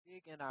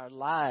big in our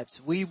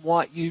lives. We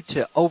want you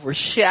to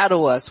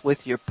overshadow us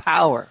with your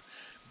power.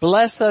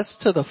 Bless us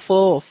to the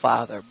full,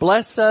 Father.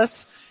 Bless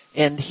us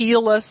and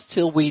heal us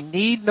till we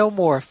need no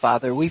more,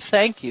 Father. We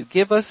thank you.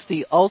 Give us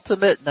the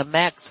ultimate and the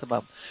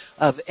maximum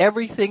of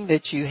everything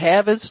that you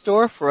have in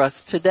store for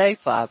us today,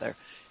 Father.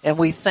 And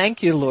we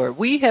thank you, Lord.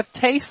 We have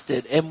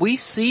tasted and we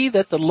see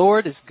that the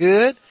Lord is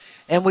good.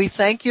 And we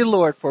thank you,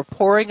 Lord, for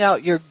pouring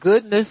out your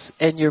goodness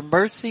and your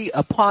mercy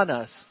upon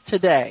us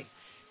today.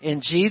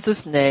 In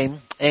Jesus'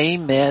 name,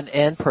 amen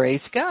and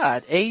praise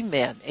God.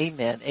 Amen,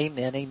 amen,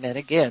 amen, amen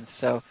again.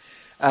 So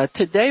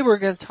today we're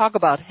going to talk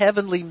about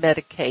heavenly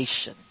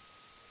medication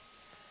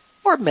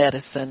or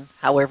medicine,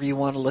 however you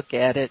want to look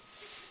at it.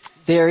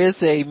 There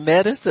is a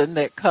medicine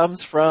that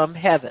comes from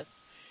heaven,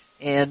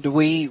 and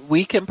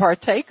we can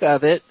partake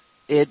of it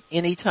at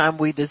any time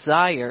we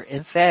desire.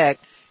 In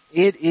fact,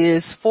 it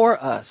is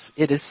for us.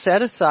 It is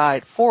set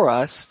aside for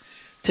us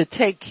to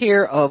take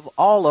care of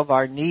all of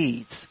our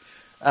needs.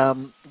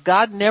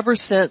 God never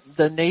sent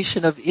the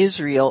nation of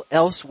Israel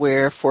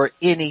elsewhere for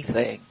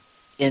anything,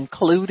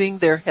 including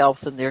their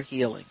health and their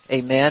healing.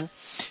 Amen.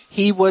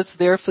 He was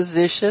their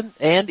physician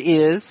and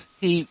is.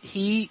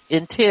 He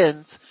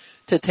intends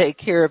to take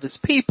care of his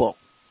people.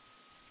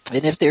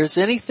 And if there's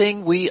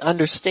anything we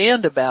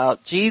understand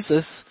about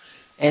Jesus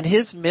and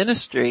his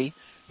ministry,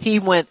 he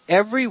went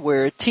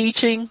everywhere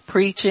teaching,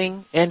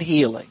 preaching, and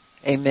healing.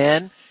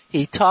 Amen.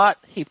 He taught,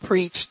 he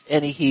preached,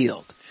 and he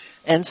healed.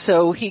 And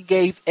so he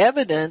gave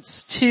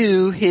evidence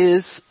to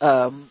his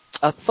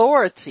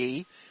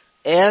authority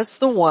as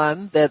the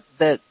one that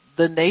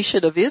the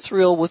nation of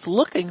Israel was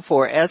looking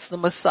for, as the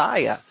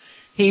Messiah.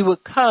 He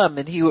would come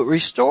and he would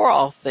restore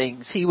all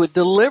things. He would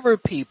deliver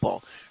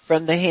people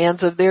from the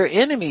hands of their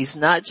enemies,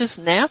 not just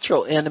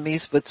natural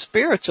enemies, but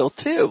spiritual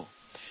too.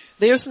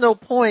 There's no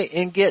point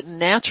in getting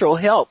natural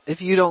help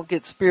if you don't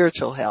get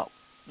spiritual help.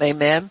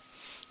 Amen.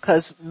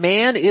 Because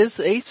man is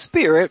a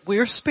spirit.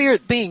 We're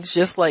spirit beings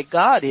just like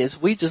God is.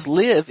 We just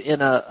live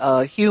in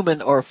a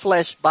human or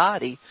flesh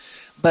body.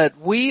 But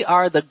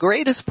the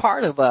greatest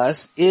part of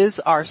us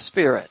is our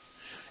spirit.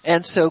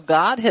 And so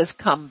God has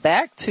come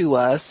back to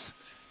us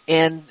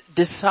and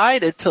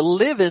decided to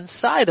live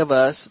inside of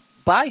us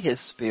by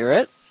his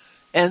spirit.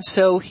 And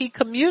so he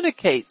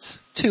communicates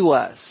to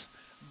us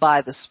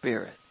by the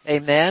spirit.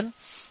 Amen.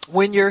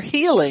 When your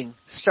healing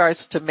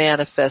starts to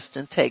manifest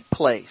and take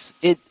place,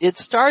 it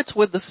starts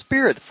with the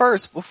spirit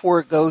first before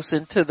it goes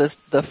into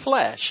the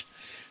flesh.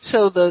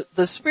 So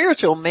the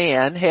spiritual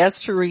man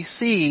has to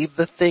receive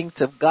the things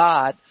of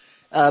God,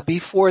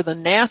 before the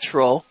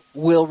natural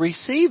will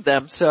receive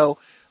them. So,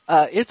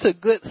 it's a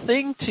good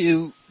thing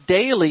to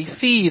daily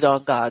feed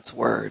on God's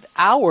word,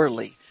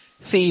 hourly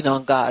feed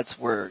on God's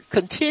word,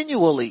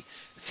 continually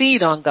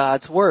feed on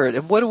God's word.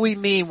 And what do we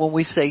mean when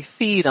we say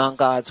feed on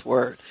God's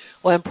word?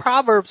 Well, in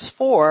Proverbs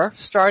 4,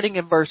 starting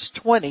in verse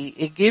 20,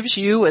 it gives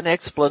you an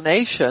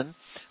explanation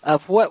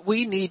of what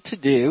we need to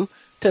do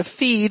to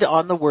feed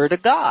on the word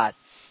of God.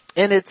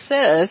 And it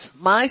says,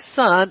 my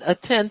son,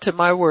 attend to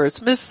my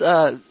words. Miss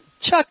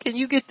Chuck, can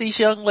you get these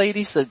young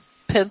ladies a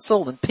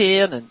pencil and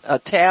pen and a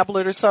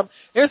tablet or something?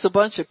 There's a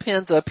bunch of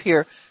pens up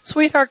here.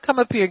 Sweetheart, come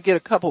up here and get a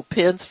couple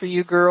pens for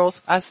you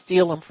girls. I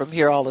steal them from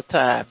here all the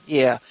time.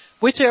 Yeah.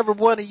 Whichever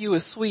one of you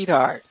is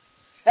sweetheart.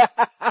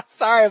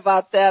 Sorry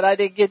about that. I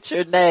didn't get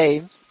your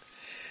names.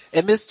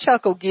 And Miss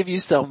Chuck will give you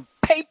some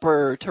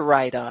paper to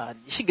write on.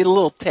 You should get a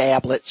little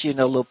tablets,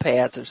 little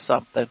pads or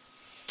something.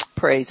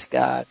 Praise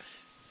God.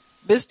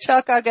 Miss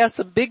Chuck, I got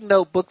some big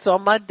notebooks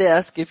on my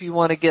desk if you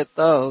want to get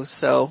those.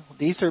 So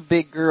these are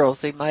big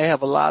girls. They might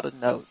have a lot of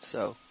notes.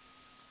 So,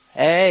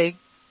 hey,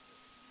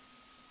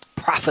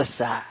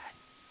 prophesy.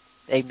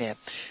 Amen.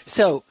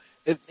 So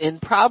in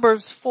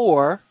Proverbs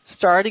 4,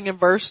 starting in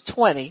verse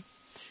 20,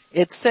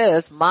 it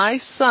says, my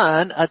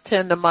son,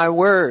 attend to my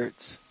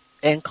words.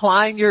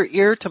 Incline your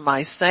ear to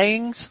my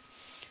sayings.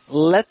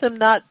 Let them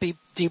not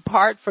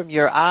depart from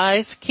your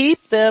eyes.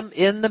 Keep them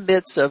in the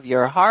midst of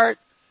your heart.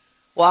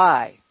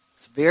 Why?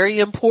 It's very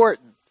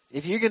important.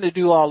 If you're going to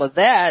do all of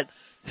that,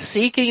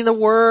 seeking the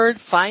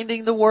word,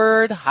 finding the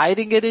word,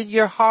 hiding it in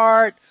your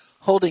heart,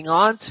 holding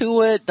on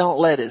to it, don't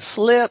let it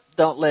slip,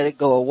 don't let it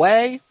go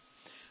away.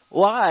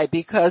 Why?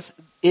 Because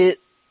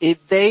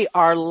they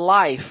are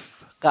life.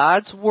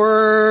 God's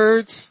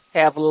words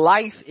have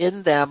life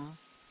in them.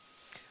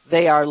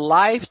 They are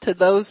life to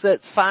those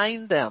that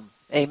find them.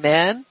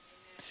 Amen.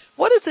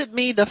 What does it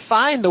mean to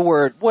find the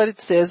word? What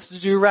it says to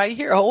do right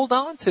here. Hold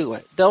on to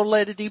it. Don't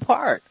let it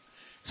depart.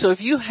 So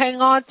if you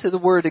hang on to the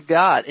word of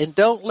God and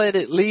don't let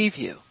it leave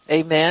you.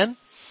 Amen.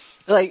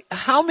 Like,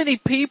 how many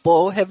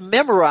people have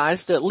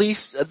memorized at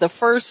least the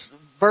first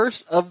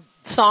verse of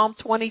Psalm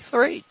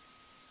 23?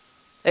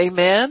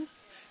 Amen.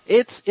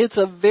 It's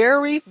a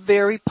very,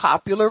 very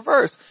popular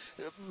verse.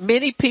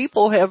 Many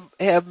people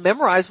have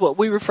memorized what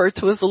we refer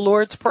to as the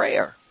Lord's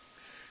Prayer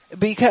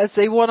because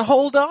they want to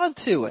hold on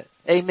to it.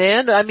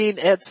 Amen. I mean,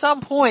 at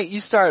some point you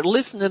start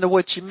listening to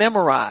what you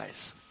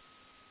memorize.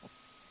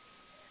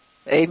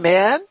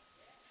 Amen.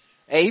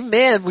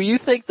 Amen. When you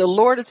think the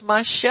Lord is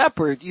my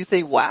shepherd, you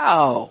think,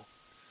 wow,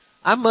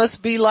 I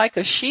must be like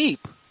a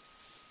sheep.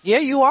 Yeah,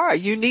 you are.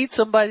 You need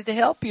somebody to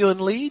help you and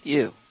lead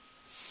you.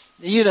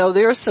 You know,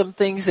 there are some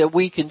things that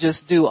we can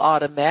just do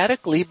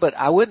automatically, but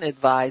I wouldn't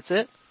advise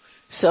it.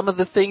 Some of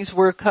the things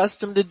we're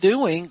accustomed to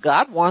doing,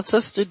 God wants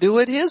us to do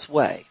it His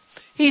way.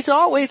 He's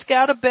always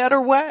got a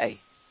better way.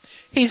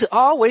 He's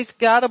always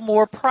got a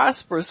more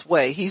prosperous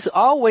way. He's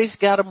always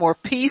got a more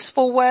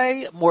peaceful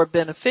way, a more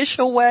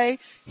beneficial way.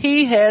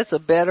 He has a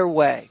better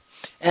way.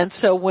 And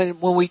so when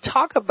we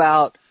talk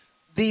about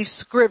these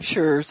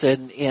scriptures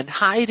and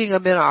hiding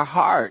them in our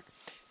heart,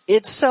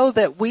 it's so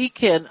that we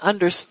can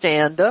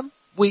understand them,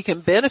 we can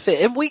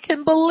benefit, and we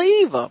can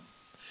believe them.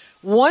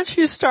 Once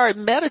you start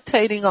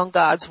meditating on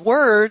God's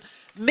word,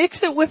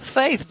 mix it with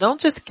faith. Don't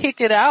just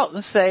kick it out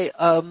and say,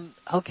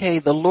 okay,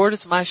 the Lord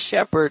is my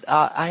shepherd.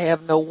 I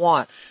have no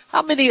want.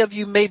 How many of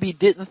you maybe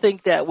didn't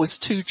think that was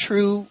too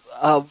true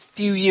a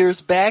few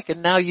years back,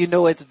 and now you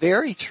know it's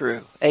very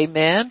true?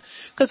 Amen?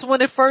 Because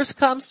when it first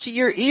comes to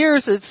your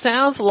ears, it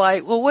sounds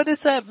like, well, what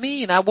does that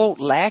mean? I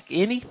won't lack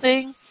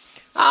anything?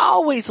 I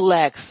always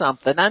lack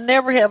something. I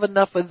never have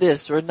enough of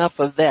this or enough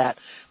of that.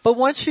 But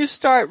once you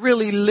start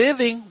really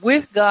living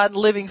with God and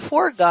living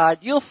for God,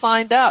 you'll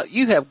find out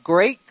you have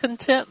great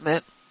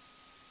contentment.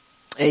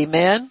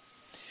 Amen.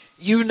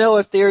 You know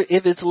if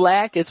it's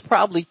lack, it's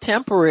probably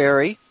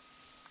temporary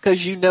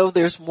because you know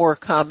there's more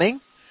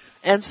coming.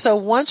 And so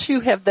once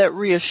you have that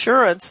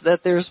reassurance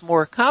that there's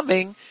more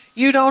coming,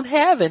 you don't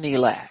have any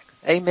lack.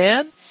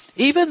 Amen.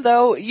 Even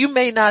though you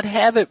may not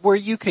have it where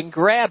you can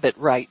grab it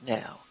right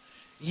now.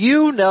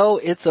 You know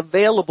it's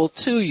available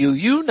to you.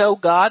 You know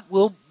God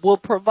will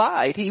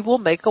provide. He will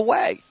make a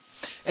way.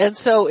 And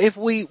so if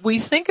we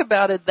think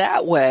about it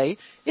that way,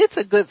 it's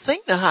a good thing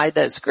to hide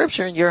that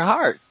scripture in your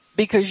heart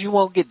because you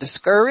won't get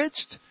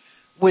discouraged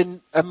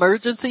when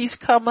emergencies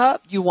come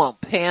up. You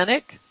won't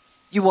panic.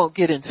 You won't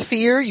get in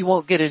fear. You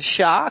won't get in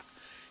shock.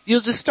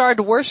 You'll just start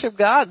to worship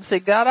God and say,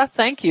 God, I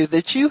thank you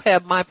that you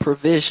have my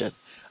provision.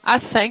 I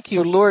thank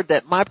you, Lord,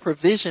 that my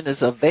provision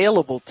is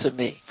available to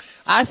me.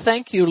 I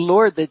thank you,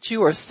 Lord, that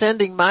you are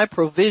sending my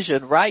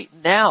provision right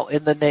now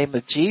in the name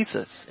of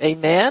Jesus.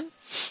 Amen.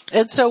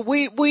 And so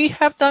we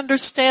have to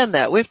understand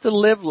that. We have to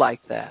live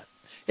like that.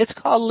 It's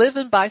called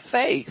living by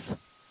faith.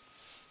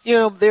 You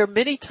know, there are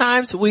many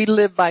times we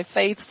live by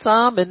faith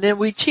some and then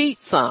we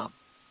cheat some.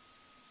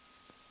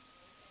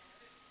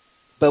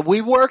 But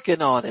we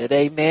working on it.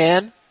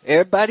 Amen.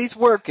 Everybody's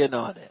working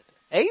on it.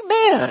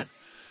 Amen.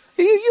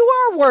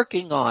 You are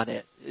working on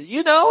it.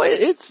 You know,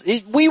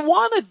 we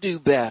want to do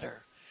better.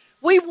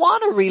 We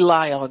want to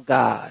rely on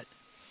God.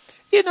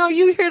 You know,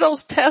 you hear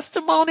those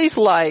testimonies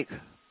like,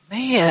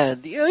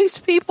 man, these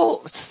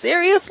people,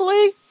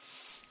 seriously?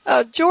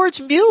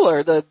 George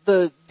Mueller,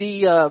 the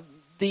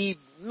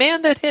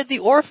man that had the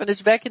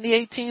orphanage back in the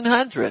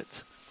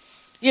 1800s.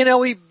 You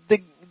know,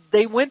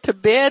 they went to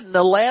bed and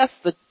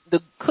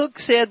the cook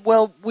said,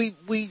 well,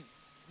 we're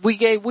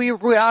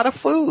out of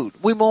food.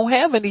 We won't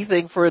have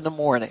anything for in the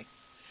morning.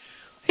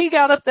 He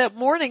got up that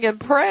morning and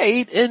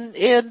prayed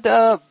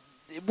and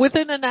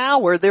within an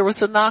hour, there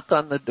was a knock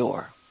on the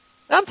door.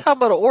 I'm talking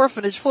about an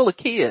orphanage full of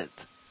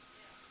kids.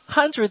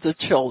 Hundreds of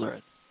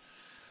children.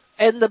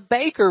 And the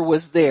baker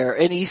was there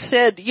and he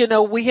said, you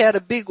know, we had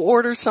a big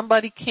order,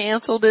 somebody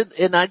canceled it,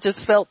 and I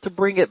just felt to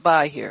bring it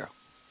by here.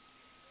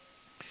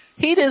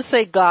 He didn't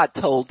say God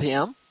told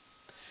him.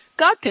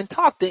 God can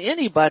talk to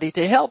anybody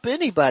to help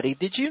anybody.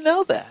 Did you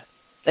know that?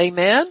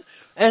 Amen?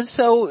 And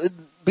so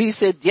he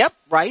said, yep,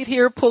 right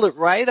here, pull it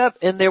right up,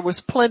 and there was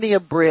plenty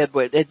of bread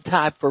in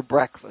time for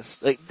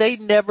breakfast. They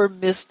never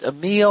missed a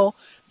meal.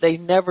 They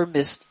never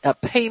missed a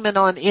payment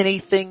on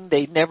anything.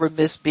 They never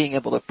missed being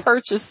able to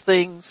purchase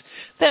things.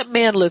 That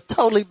man lived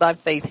totally by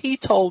faith. He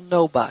told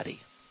nobody.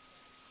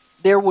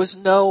 There was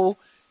no,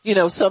 you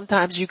know,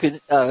 sometimes you can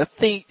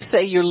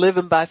say you're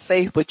living by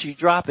faith, but you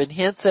dropping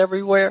hints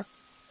everywhere.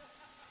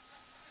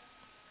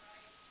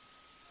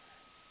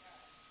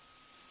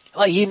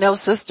 Well, you know,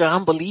 sister,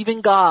 I'm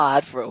believing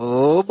God for,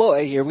 oh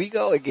boy, here we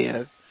go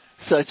again.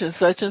 Such and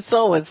such and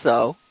so and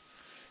so.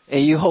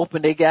 And you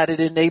hoping they got it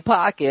in their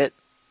pocket.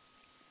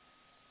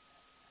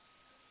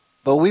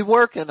 But we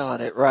working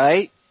on it,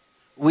 right?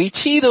 We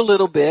cheat a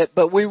little bit,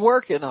 but we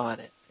working on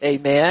it.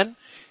 Amen.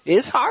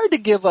 It's hard to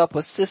give up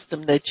a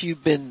system that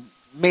you've been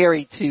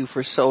married to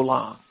for so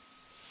long.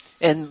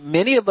 And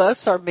many of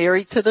us are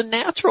married to the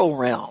natural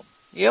realm.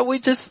 You know, we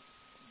just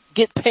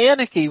get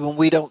panicky when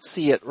we don't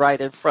see it right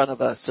in front of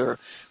us, or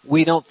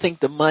we don't think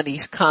the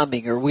money's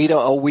coming, or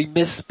we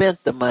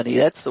misspent the money.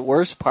 That's the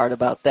worst part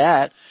about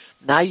that.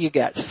 Now you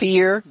got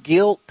fear,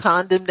 guilt,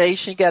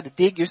 condemnation. You got to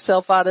dig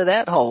yourself out of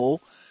that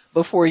hole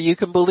before you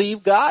can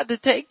believe God to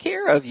take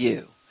care of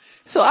you.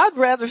 So I'd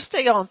rather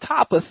stay on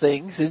top of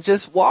things and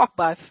just walk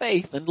by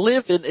faith and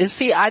live and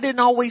see, I didn't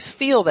always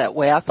feel that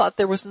way. I thought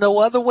there was no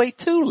other way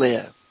to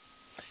live.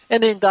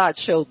 And then God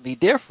showed me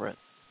different.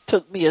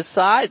 Took me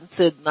aside and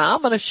said, now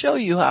I'm going to show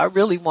you how I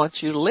really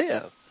want you to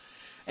live.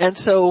 And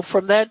so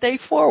from that day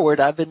forward,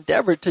 I've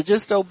endeavored to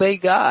just obey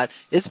God.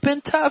 It's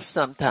been tough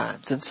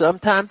sometimes, and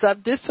sometimes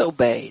I've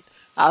disobeyed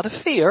out of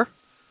fear,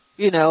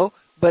 you know,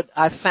 but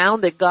I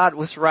found that God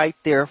was right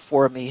there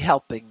for me,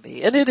 helping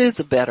me. And it is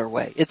a better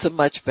way. It's a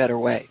much better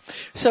way.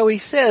 So he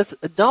says,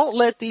 don't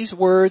let these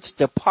words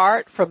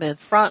depart from in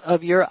front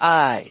of your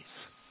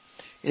eyes.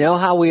 You know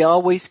how we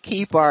always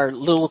keep our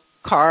little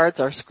cards,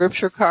 our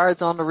scripture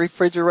cards on the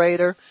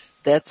refrigerator?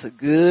 That's a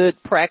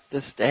good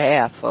practice to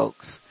have,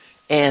 folks.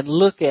 And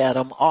look at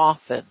them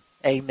often.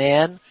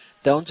 Amen.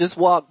 Don't just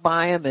walk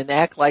by them and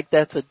act like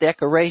that's a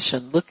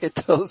decoration. Look at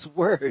those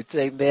words.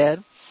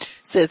 Amen. It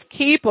says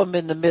keep them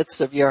in the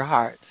midst of your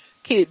heart.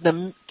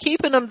 Keeping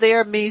them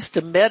there means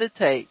to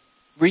meditate,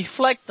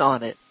 reflect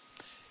on it.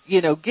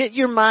 You know, get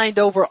your mind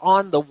over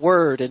on the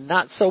word and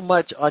not so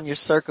much on your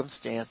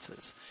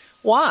circumstances.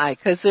 Why?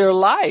 Because they're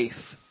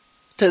life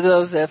to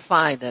those that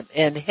find them.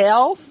 And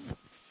health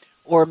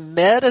or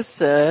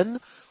medicine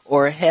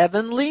or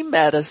heavenly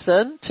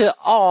medicine to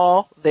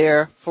all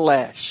their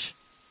flesh.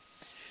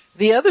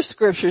 The other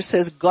scripture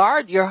says,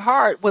 guard your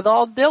heart with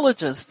all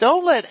diligence.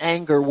 Don't let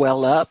anger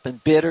well up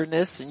and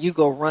bitterness and you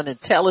go running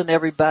telling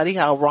everybody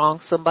how wrong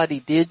somebody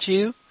did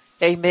you.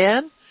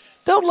 Amen.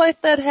 Don't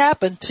let that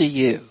happen to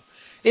you.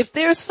 If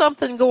there's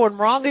something going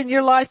wrong in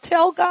your life,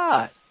 tell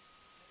God.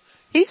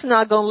 He's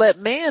not going to let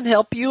man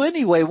help you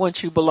anyway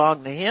once you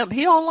belong to him.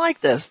 He don't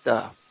like that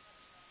stuff.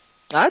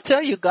 I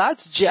tell you,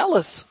 God's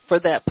jealous for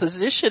that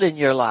position in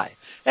your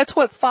life. That's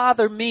what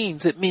father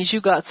means. It means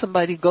you got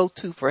somebody to go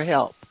to for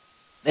help.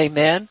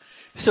 Amen.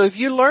 So if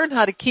you learn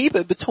how to keep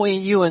it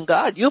between you and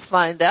God, you'll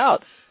find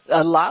out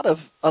a lot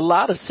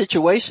of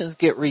situations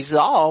get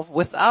resolved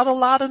without a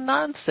lot of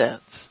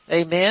nonsense.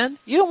 Amen.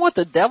 You don't want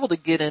the devil to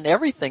get in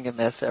everything and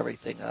mess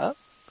everything up.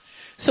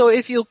 So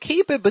if you'll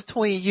keep it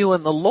between you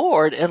and the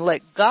Lord and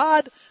let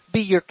God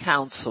be your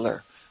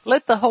counselor,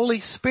 let the Holy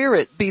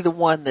Spirit be the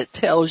one that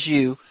tells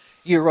you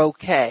you're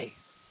okay.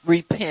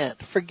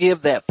 Repent,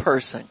 forgive that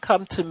person,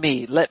 come to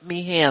me, let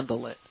me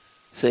handle it.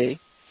 See?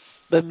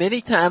 But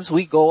many times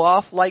we go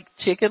off like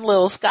Chicken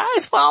Little, sky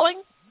is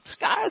falling,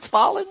 sky is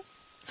falling,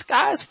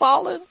 sky is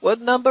falling. What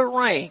number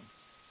rain?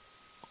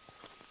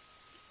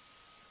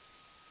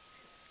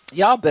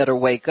 Y'all better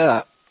wake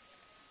up.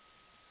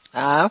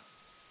 Huh?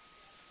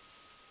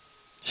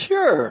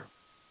 Sure.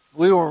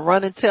 We will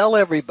run and tell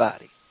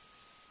everybody.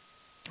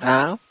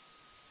 Huh?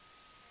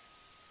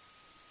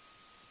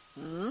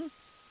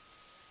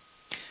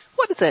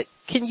 What is that?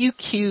 Can you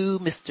cue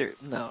Mr.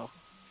 No.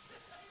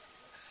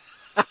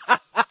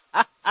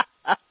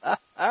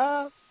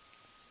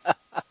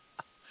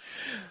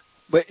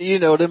 But you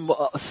know, them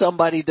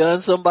somebody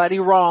done somebody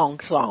wrong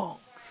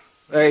songs.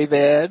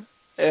 Amen.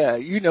 Yeah,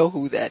 you know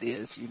who that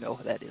is. You know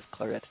who that is,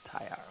 Claretta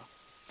Tayaro.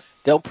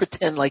 Don't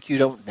pretend like you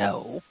don't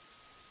know.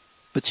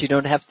 But you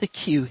don't have to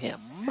cue him.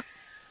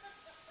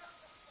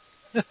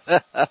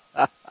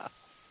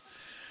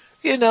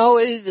 You know,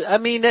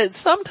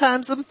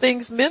 sometimes some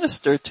things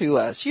minister to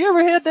us. You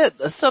ever had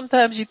that?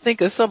 Sometimes you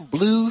think of some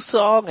blues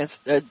song and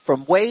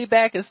from way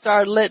back and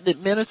start letting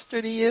it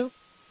minister to you.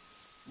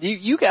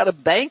 You got a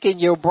bank in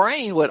your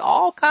brain with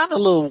all kind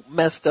of little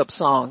messed up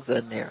songs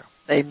in there.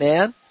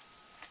 Amen.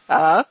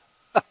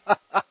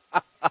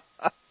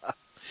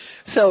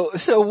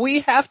 So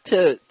we have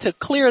to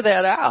clear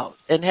that out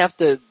and have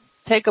to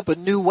take up a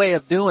new way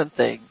of doing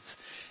things.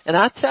 And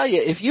I tell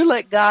you, if you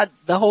let God,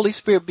 the Holy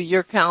Spirit, be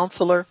your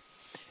counselor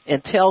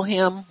and tell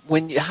him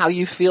how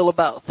you feel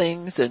about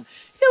things, and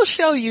he'll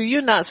show you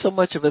you're not so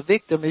much of a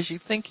victim as you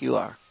think you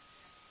are.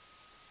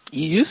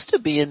 You used to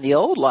be in the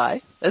old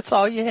life. That's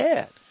all you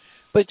had.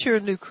 But you're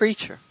a new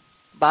creature.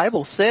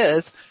 Bible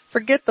says,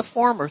 forget the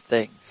former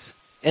things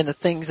and the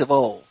things of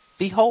old.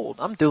 Behold,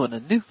 I'm doing a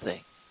new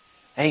thing.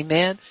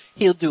 Amen.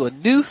 He'll do a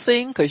new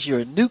thing because you're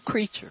a new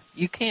creature.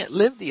 You can't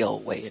live the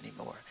old way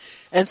anymore.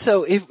 And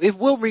so if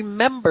we'll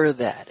remember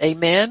that,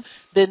 amen,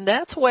 then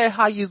that's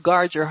how you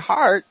guard your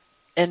heart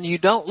and you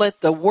don't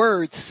let the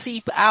words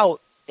seep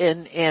out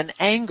and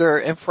anger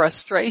and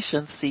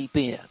frustration seep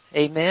in.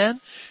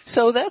 Amen.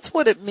 So that's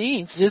what it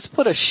means. Just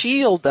put a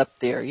shield up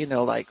there,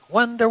 like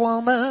Wonder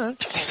Woman.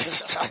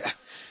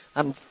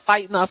 I'm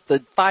fighting off the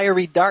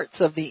fiery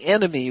darts of the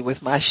enemy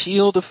with my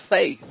shield of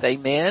faith.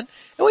 Amen.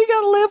 And we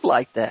gotta live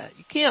like that.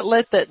 You can't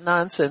let that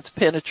nonsense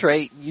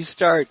penetrate and you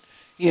start,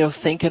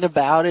 thinking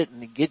about it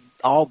and get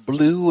all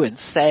blue and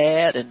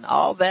sad and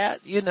all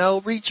that.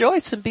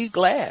 Rejoice and be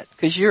glad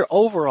because you're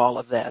over all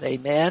of that.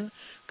 Amen.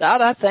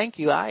 God, I thank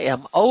you. I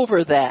am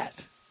over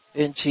that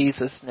in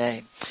Jesus'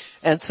 name.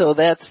 And so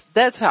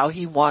that's how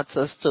he wants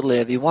us to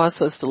live. He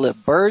wants us to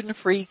live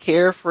burden-free,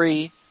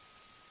 carefree,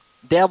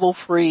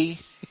 devil-free,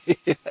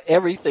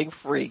 everything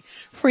free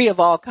of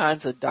all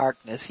kinds of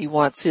darkness. He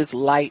wants his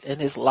light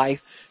and his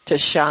life to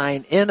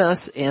shine in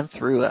us and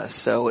through us.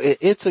 So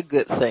it's a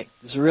good thing.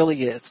 It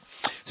really is.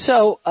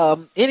 So,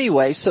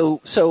 anyway,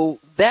 so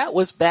that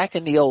was back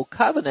in the old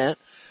covenant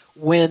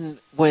when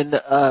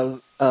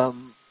the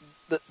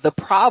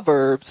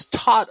Proverbs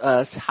taught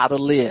us how to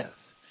live.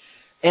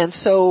 And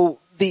so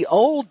the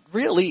old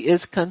really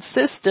is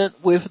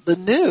consistent with the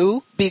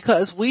new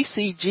because we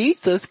see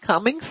Jesus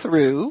coming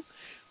through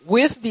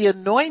with the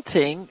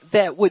anointing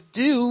that would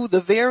do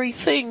the very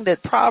thing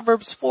that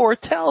Proverbs 4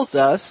 tells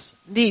us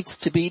needs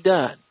to be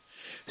done.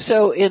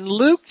 So in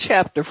Luke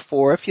chapter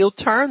 4, if you'll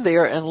turn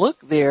there and look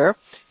there,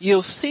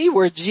 you'll see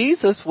where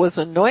Jesus was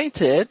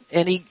anointed,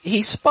 and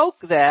he spoke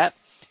that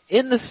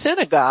in the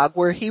synagogue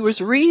where he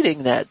was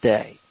reading that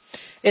day.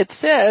 It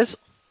says,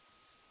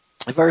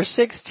 verse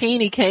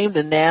 16, he came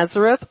to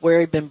Nazareth where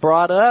he'd been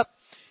brought up,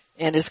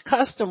 and his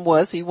custom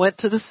was he went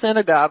to the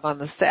synagogue on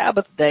the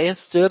Sabbath day and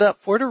stood up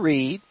for to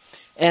read.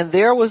 And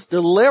there was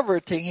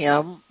delivered to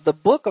him the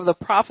book of the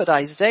prophet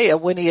Isaiah.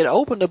 When he had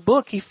opened the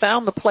book, he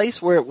found the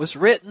place where it was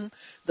written,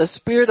 "The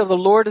Spirit of the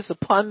Lord is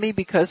upon me,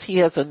 because he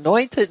has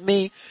anointed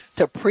me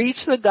to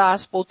preach the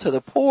gospel to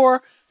the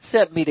poor,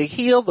 sent me to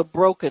heal the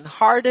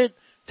brokenhearted,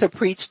 to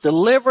preach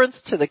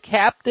deliverance to the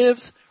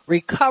captives,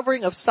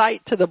 recovering of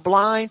sight to the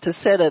blind, to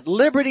set at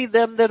liberty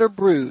them that are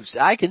bruised."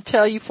 I can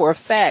tell you for a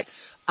fact,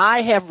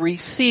 I have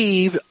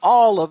received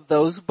all of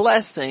those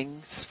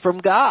blessings from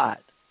God.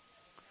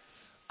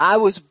 I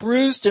was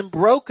bruised and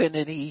broken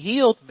and he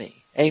healed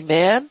me.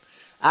 Amen.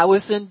 I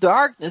was in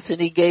darkness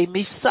and he gave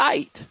me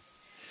sight.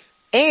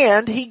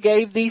 And he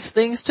gave these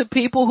things to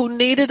people who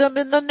needed them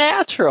in the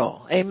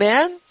natural.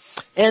 Amen.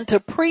 And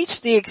to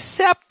preach the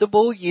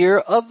acceptable year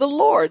of the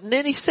Lord. And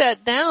then he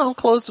sat down,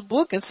 closed the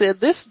book and said,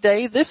 "This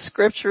day, this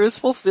scripture is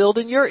fulfilled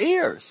in your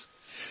ears."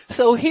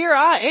 So here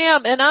I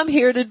am, and I'm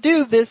here to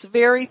do this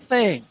very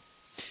thing.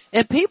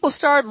 And people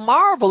start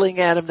marveling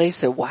at him. They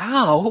said,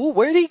 "Wow,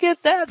 where did he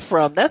get that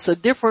from? That's a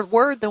different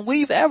word than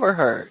we've ever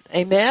heard."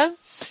 Amen.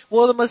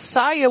 Well, the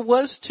Messiah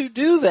was to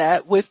do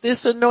that with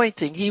this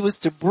anointing. He was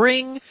to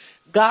bring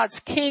God's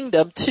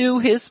kingdom to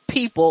his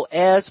people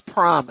as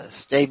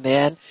promised.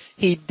 Amen.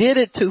 He did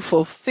it to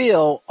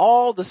fulfill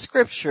all the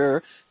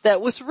scripture that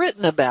was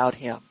written about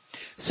him.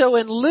 So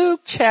in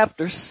Luke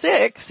chapter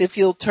 6, if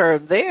you'll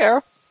turn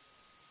there,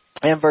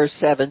 and verse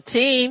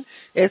 17,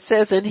 it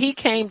says, "And he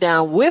came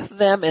down with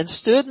them and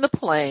stood in the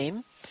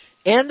plain,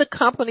 and the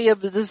company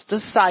of his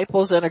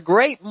disciples, and a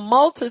great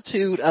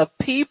multitude of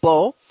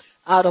people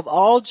out of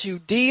all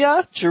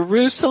Judea,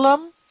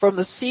 Jerusalem, from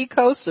the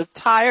seacoast of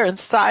Tyre and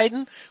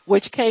Sidon,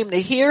 which came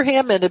to hear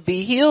him and to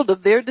be healed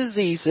of their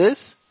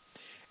diseases.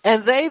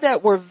 And they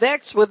that were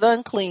vexed with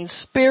unclean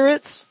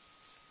spirits,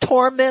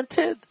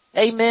 tormented,"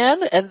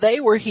 amen, "and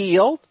they were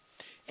healed.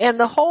 And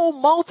the whole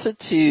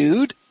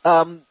multitude,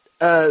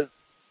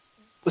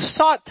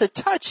 sought to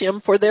touch him,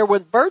 for there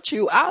went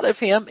virtue out of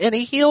him, and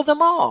he healed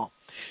them all."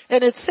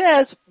 And it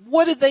says,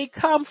 what did they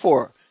come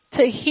for?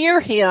 To hear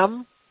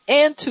him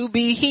and to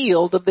be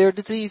healed of their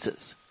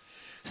diseases.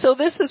 So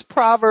this is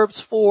Proverbs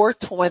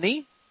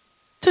 4:20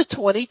 to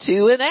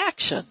 22 in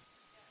action.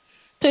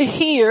 To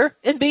hear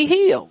and be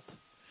healed.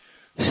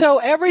 So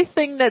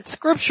everything that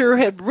scripture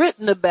had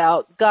written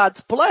about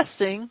God's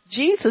blessing,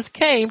 Jesus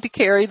came to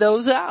carry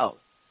those out.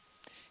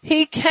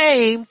 He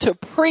came to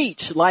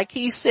preach, like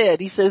he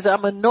said. He says,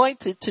 "I'm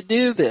anointed to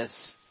do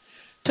this,"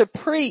 to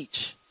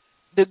preach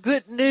the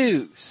good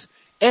news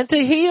and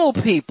to heal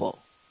people.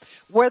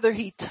 Whether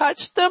he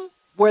touched them,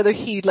 whether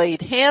he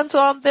laid hands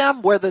on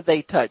them, whether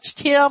they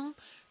touched him,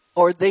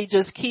 or they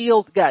just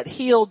got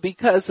healed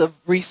because of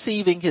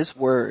receiving his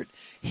word.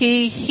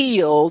 He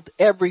healed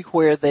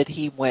everywhere that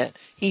he went.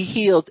 He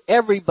healed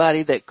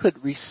everybody that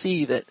could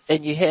receive it,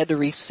 and you had to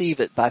receive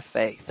it by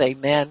faith.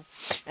 Amen.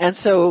 And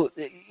so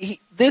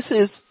this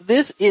is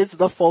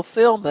the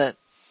fulfillment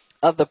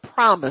of the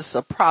promise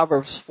of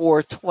Proverbs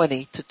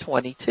 4:20 to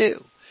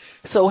 22.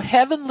 So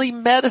heavenly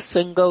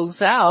medicine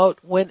goes out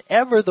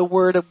whenever the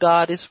word of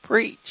God is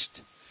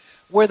preached.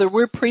 Whether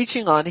we're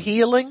preaching on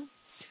healing,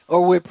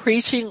 or we're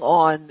preaching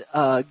on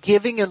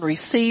giving and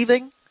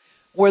receiving,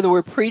 whether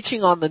we're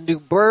preaching on the new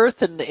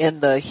birth and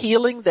the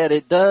healing that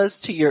it does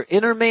to your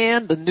inner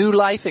man, the new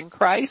life in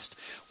Christ,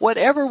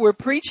 whatever we're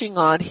preaching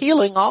on,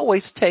 healing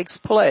always takes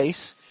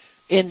place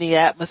in the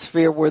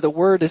atmosphere where the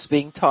word is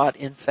being taught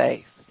in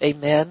faith.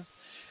 Amen.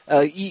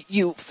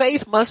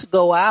 Faith must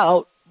go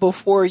out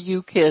before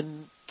you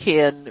can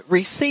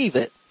receive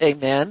it.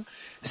 Amen.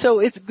 So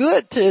it's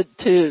good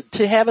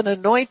to have an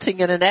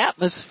anointing in an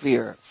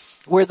atmosphere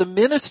where the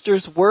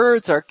minister's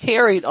words are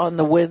carried on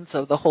the winds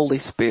of the Holy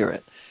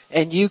Spirit.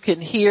 And you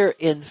can hear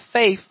in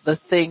faith the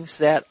things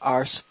that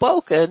are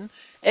spoken,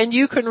 and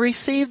you can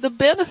receive the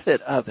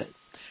benefit of it.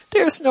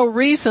 There's no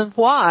reason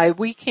why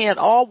we can't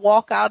all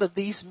walk out of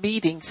these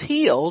meetings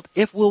healed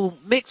if we'll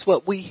mix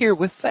what we hear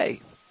with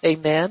faith.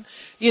 Amen.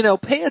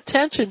 Pay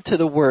attention to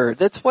the word.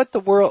 That's what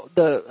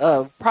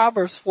the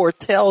Proverbs 4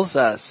 tells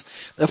us.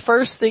 The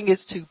first thing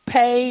is to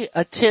pay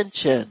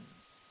attention.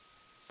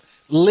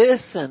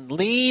 Listen,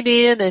 lean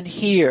in and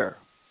hear.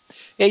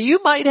 Yeah, you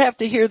might have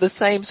to hear the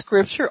same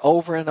scripture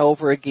over and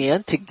over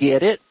again to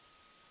get it.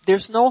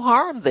 There's no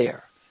harm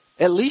there.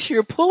 At least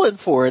you're pulling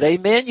for it.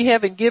 Amen. You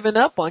haven't given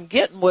up on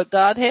getting what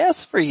God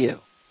has for you.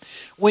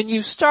 When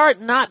you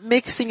start not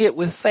mixing it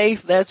with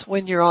faith, that's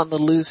when you're on the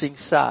losing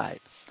side.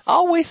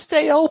 Always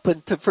stay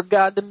open for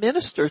God to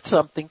minister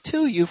something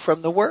to you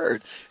from the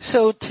word.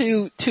 So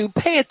to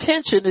pay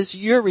attention is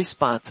your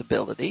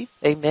responsibility.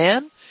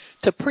 Amen.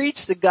 To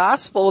preach the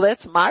gospel,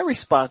 that's my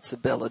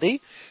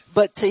responsibility.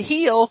 But to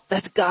heal,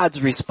 that's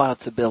God's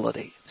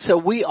responsibility. So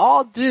we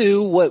all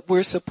do what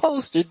we're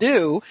supposed to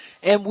do,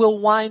 and we'll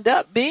wind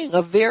up being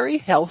a very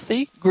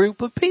healthy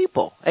group of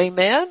people.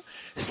 Amen?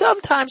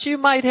 Sometimes you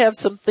might have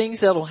some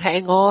things that'll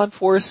hang on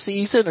for a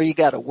season, or you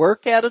gotta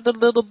work at it a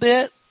little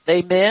bit.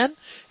 Amen?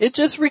 It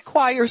just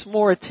requires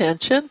more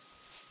attention,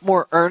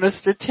 more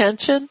earnest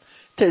attention.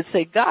 To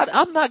say, God,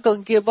 I'm not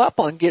going to give up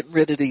on getting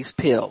rid of these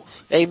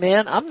pills.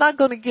 Amen. I'm not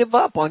going to give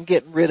up on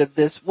getting rid of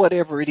this,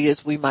 whatever it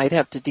is we might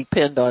have to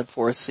depend on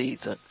for a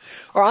season.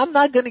 Or I'm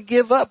not going to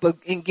give up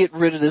and get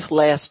rid of this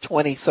last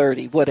 20,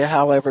 30,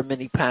 however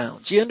many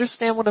pounds. You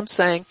understand what I'm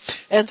saying?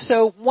 And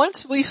so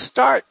once we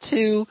start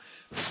to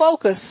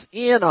focus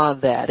in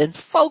on that and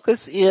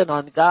focus in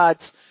on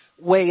God's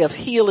way of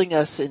healing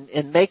us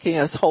and making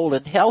us whole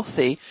and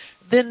healthy,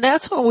 then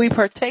that's when we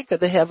partake of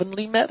the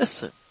heavenly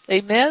medicine.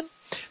 Amen.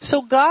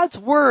 So God's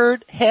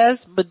word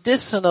has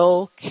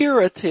medicinal,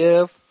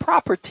 curative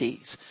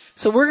properties.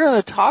 So we're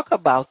going to talk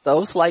about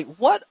those, like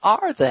what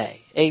are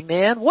they?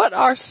 Amen. What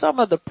are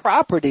some of the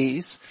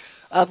properties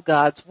of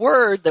God's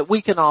word that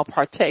we can all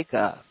partake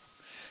of?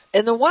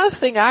 And the one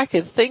thing I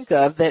can think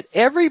of that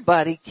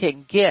everybody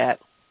can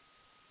get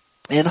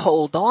and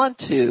hold on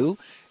to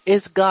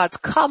is God's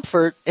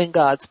comfort and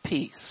God's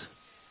peace.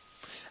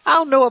 I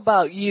don't know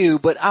about you,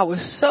 but I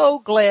was so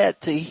glad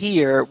to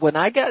hear when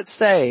I got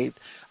saved,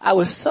 I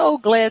was so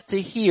glad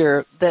to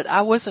hear that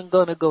I wasn't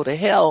going to go to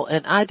hell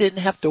and I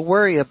didn't have to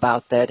worry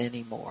about that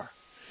anymore.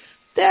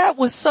 That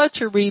was such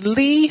a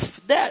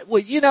relief. That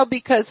was,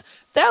 because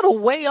that'll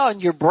weigh on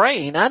your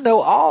brain. I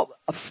know all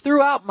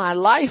throughout my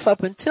life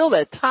up until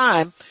that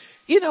time,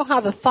 you know how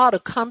the thought will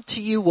come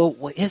to you,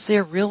 well, is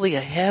there really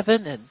a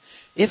heaven? And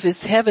if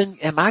it's heaven,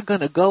 am I going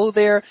to go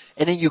there?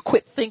 And then you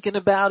quit thinking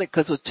about it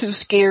because it was too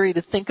scary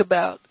to think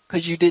about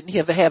because you didn't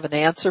have an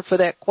answer for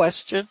that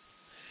question.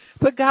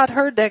 But God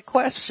heard that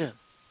question.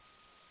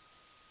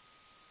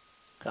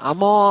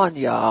 Come on,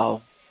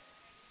 y'all.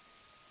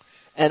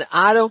 And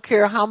I don't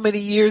care how many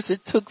years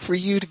it took for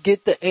you to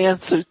get the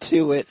answer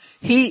to it.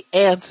 He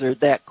answered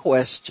that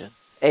question.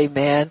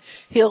 Amen.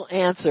 He'll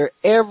answer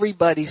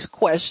everybody's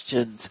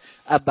questions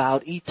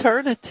about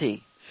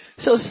eternity.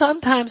 So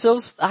sometimes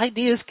those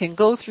ideas can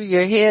go through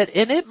your head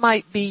and it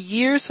might be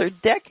years or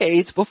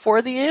decades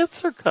before the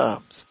answer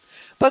comes.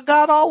 But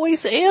God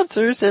always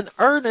answers an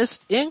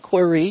earnest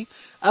inquiry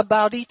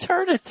about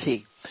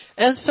eternity.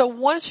 And so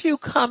once you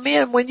come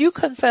in, when you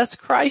confess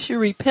Christ, you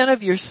repent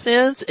of your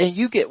sins and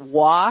you get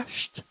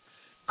washed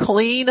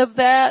clean of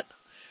that,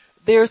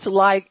 there's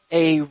like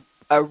a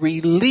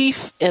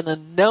relief and a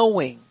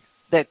knowing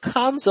that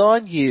comes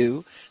on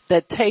you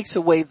that takes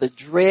away the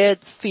dread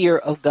fear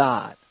of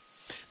God.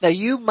 Now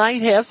you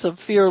might have some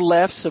fear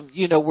left,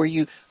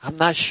 where I'm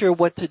not sure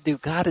what to do.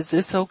 God, is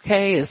this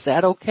okay? Is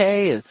that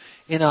okay?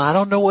 And, I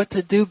don't know what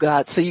to do,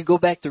 God. So you go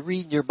back to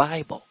reading your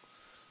Bible.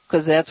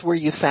 Because that's where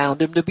you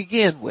found him to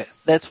begin with.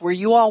 That's where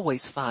you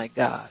always find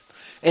God.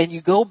 And you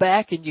go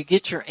back and you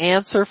get your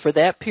answer for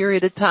that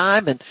period of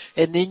time and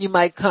then you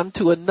might come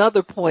to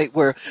another point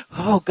where,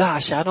 oh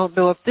gosh, I don't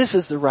know if this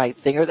is the right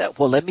thing or that.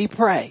 Well, let me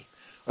pray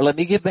or let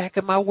me get back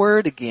in my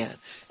word again.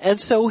 And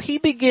so he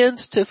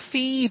begins to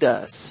feed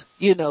us,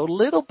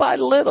 little by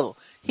little.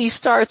 He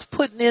starts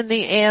putting in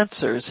the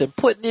answers and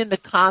putting in the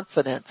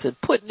confidence and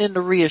putting in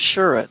the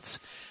reassurance.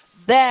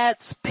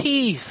 That's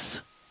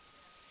peace.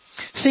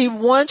 See,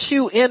 once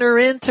you enter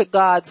into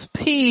God's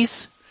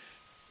peace,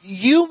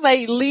 you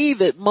may leave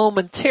it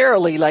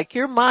momentarily, like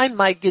your mind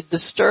might get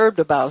disturbed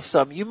about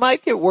something. You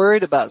might get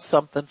worried about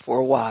something for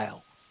a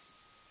while.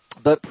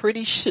 But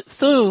pretty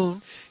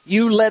soon,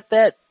 you let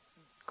that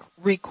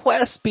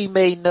request be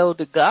made known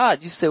to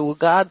God. You say, well,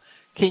 God,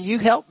 can you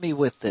help me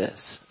with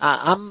this?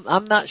 I'm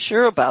not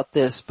sure about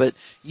this, but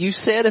you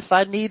said if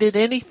I needed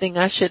anything,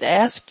 I should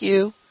ask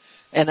you.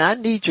 And I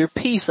need your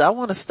peace. I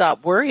want to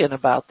stop worrying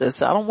about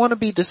this. I don't want to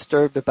be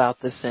disturbed about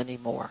this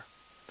anymore.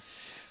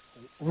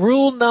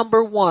 Rule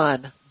number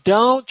 1,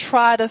 don't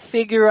try to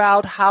figure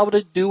out how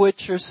to do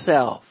it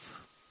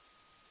yourself.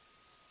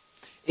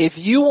 If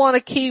you want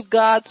to keep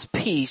God's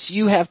peace,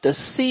 you have to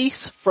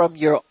cease from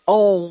your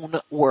own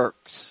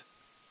works.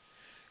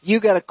 You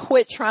got to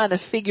quit trying to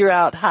figure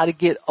out how to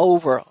get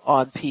over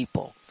on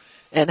people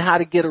and how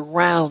to get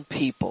around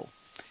people.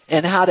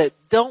 And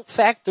don't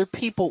factor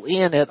people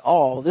in at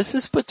all. This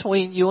is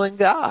between you and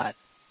God.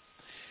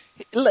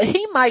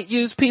 He might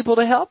use people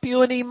to help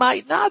you and he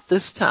might not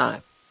this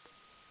time.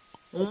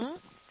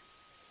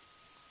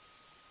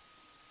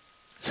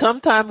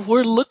 Sometimes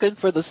we're looking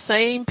for the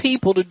same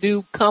people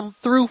to come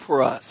through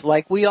for us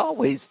like we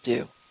always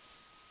do.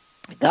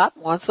 God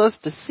wants us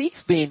to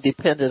cease being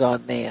dependent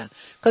on man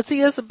because he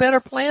has a better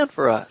plan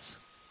for us.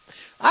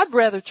 I'd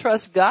rather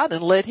trust God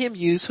and let him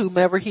use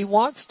whomever he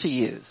wants to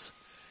use.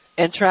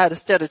 And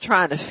instead of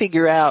trying to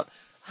figure out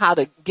how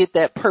to get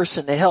that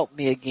person to help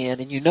me again,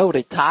 and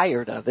they're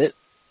tired of it.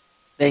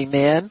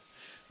 Amen.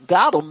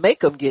 God will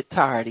make them get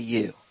tired of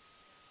you.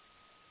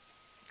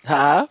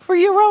 For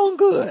your own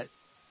good.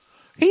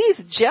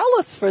 He's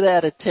jealous for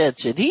that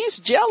attention. He's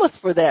jealous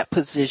for that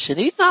position.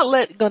 He's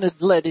not going to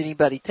let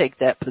anybody take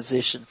that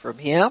position from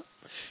him.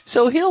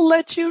 So he'll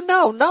let you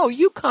know, no,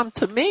 you come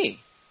to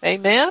me.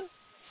 Amen.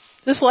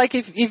 Just like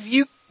if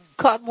you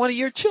caught one of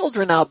your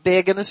children out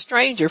begging a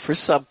stranger for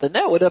something,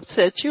 that would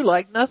upset you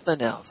like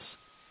nothing else.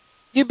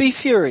 You'd be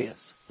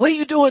furious. What are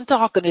you doing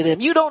talking to them?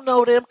 You don't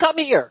know them. Come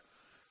here.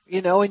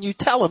 And you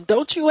tell them,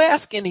 don't you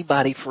ask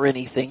anybody for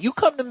anything. You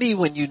come to me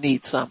when you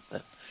need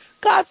something.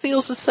 God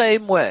feels the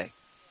same way.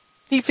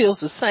 He feels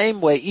the same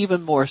way,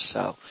 even more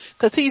so,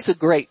 because he's a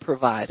great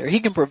provider.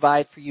 He can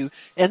provide for you.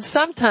 And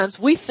sometimes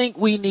we think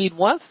we need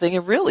one thing,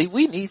 and really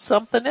we need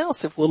something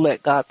else if we'll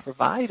let God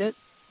provide it.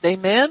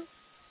 Amen?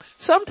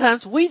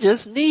 Sometimes we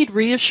just need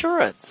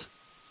reassurance.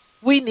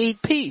 We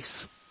need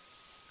peace.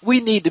 We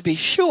need to be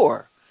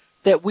sure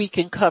that we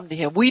can come to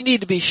him. We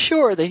need to be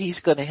sure that he's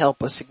going to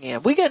help us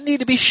again. We need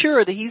to be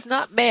sure that he's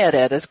not mad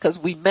at us because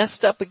we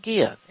messed up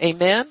again.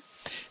 Amen?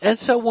 And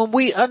so when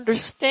we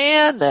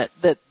understand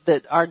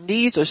that our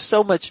needs are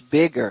so much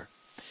bigger,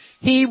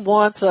 he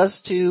wants us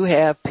to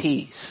have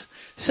peace.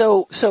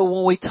 So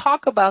when we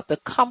talk about the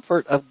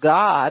comfort of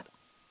God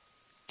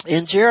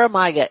in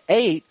Jeremiah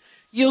 8,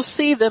 you'll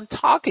see them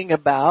talking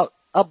about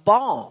a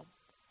balm.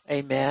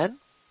 Amen.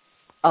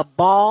 A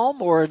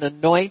balm or an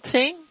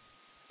anointing.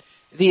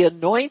 The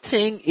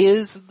anointing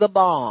is the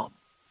balm.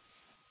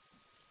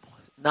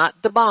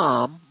 Not the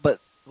bomb, but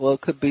well,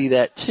 it could be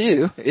that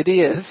too. It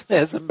is,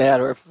 as a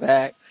matter of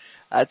fact.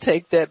 I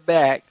take that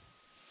back.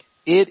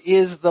 It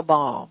is the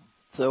balm.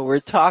 So we're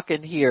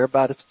talking here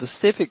about a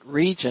specific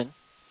region,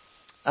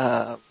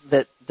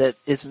 that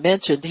is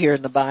mentioned here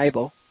in the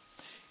Bible.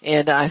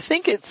 And I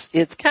think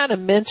it's kind of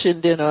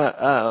mentioned in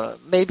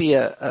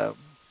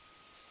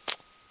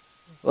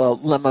well,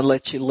 let me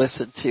let you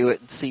listen to it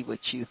and see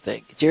what you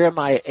think.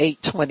 Jeremiah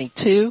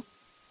 8:22.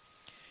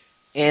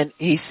 And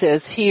he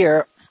says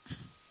here,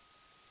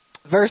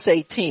 verse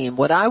 18,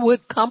 when I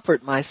would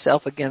comfort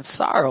myself against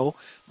sorrow,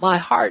 my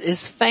heart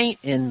is faint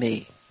in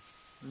me.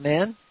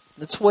 Amen.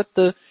 That's what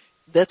the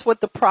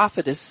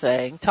prophet is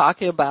saying,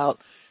 talking about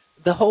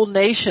the whole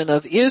nation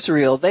of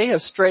Israel. They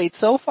have strayed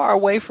so far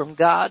away from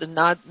God, and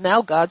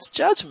now God's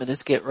judgment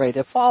is getting ready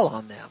to fall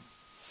on them.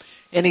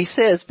 And he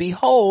says,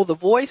 behold, the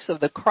voice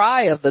of the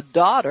cry of the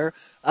daughter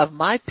of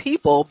my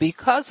people,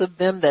 because of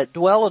them that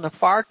dwell in a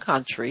far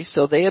country,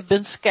 so they have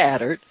been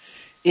scattered.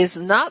 Is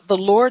not the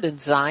Lord in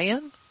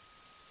Zion?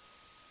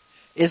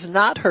 Is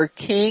not her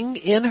king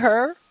in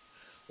her?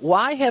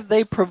 Why have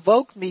they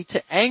provoked me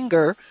to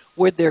anger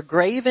with their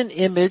graven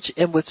image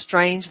and with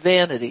strange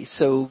vanity?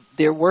 So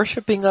they're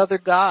worshiping other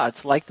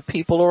gods like the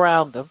people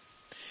around them.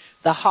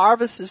 The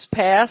harvest is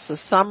past, the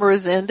summer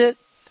is ended,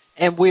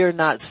 and we are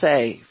not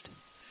saved.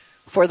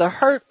 For the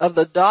hurt of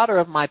the daughter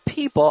of my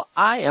people,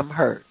 I am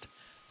hurt.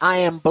 I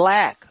am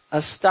black.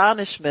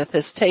 Astonishment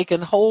has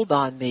taken hold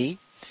on me.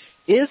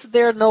 Is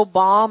there no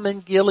balm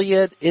in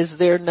Gilead? Is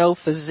there no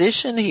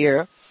physician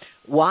here?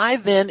 Why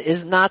then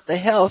is not the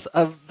health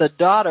of the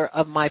daughter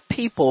of my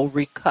people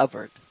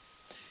recovered?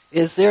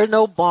 Is there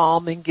no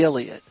balm in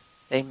Gilead?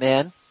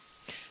 Amen.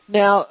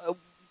 Now,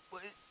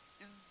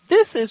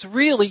 this is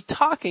really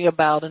talking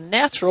about a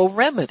natural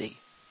remedy.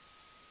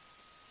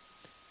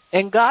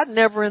 And God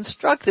never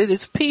instructed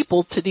his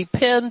people to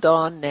depend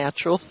on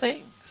natural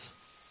things.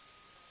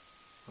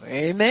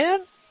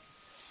 Amen.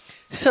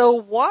 So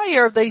why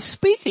are they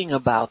speaking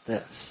about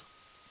this?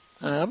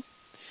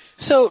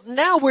 So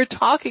now we're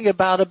talking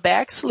about a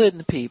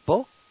backslidden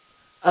people,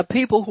 a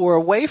people who are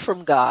away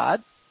from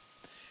God.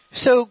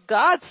 So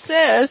God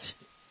says,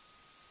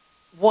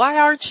 why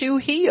aren't you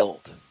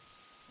healed?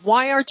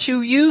 Why aren't you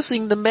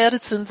using the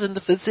medicines and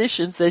the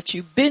physicians that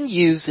you've been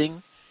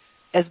using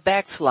as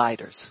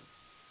backsliders?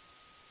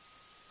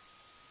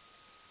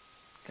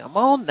 Come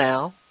on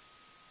now.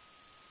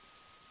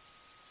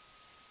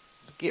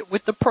 Get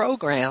with the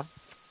program.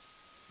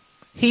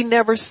 He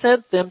never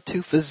sent them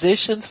to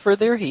physicians for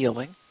their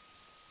healing.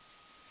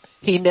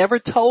 He never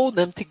told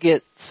them to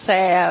get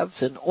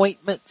salves and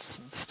ointments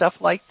and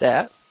stuff like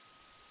that.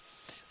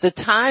 The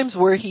times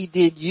where he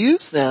did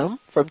use them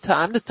from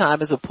time to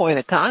time as a point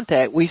of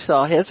contact, we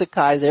saw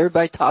Hezekiah's,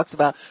 everybody talks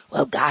about,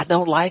 well, God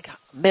don't like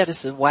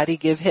medicine. Why'd he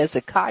give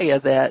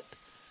Hezekiah that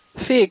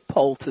fig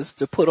poultice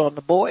to put on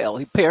the boil?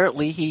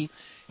 Apparently he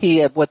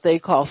had what they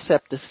call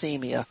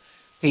septicemia.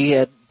 He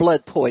had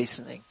blood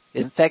poisoning.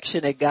 The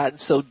infection had gotten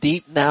so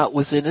deep now it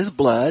was in his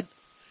blood,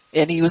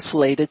 and he was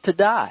slated to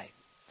die.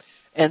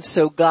 And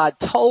so God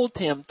told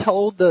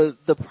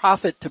the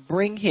prophet to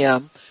bring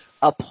him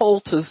a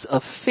poultice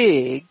of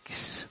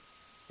figs.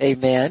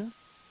 Amen.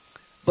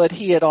 But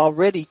he had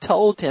already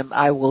told him,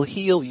 I will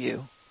heal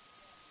you.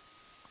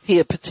 He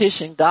had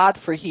petitioned God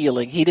for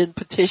healing. He didn't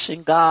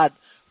petition God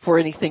for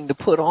anything to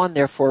put on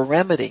there for a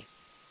remedy.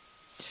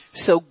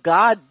 So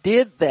God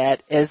did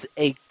that as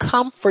a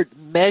comfort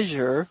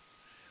measure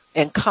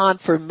and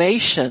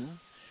confirmation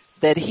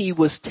that he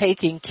was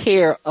taking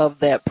care of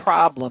that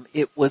problem.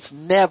 It was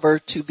never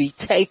to be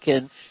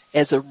taken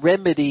as a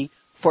remedy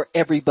for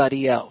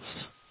everybody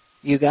else.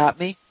 You got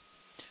me?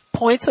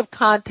 Points of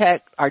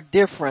contact are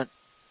different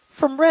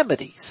from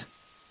remedies.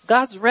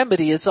 God's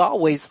remedy is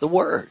always the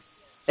word.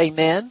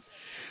 Amen.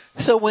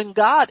 So when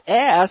God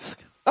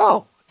asks,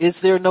 oh,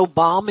 is there no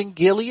balm in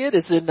Gilead?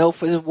 Is there no,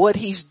 for what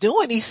he's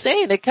doing, he's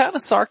saying it kind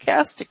of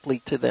sarcastically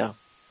to them.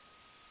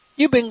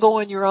 You've been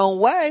going your own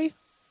way.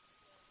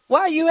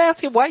 Why are you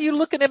asking? Why are you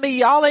looking at me?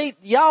 Y'all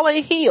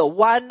ain't healed.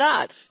 Why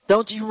not?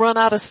 Don't you run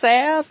out of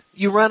salve?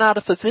 You run out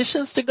of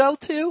physicians to go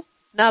to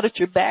now that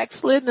you're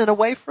backslidden and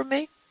away from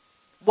me?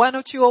 Why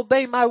don't you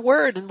obey my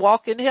word and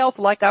walk in health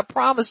like I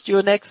promised you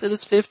in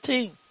Exodus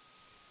 15?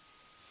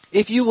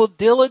 If you will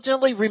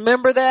diligently,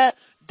 remember that,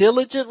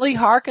 diligently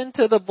hearken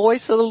to the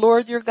voice of the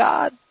Lord your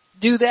God,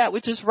 do that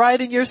which is right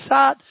in your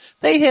sight.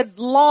 They had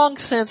long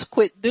since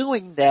quit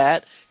doing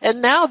that, and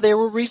now they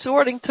were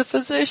resorting to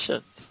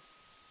physicians.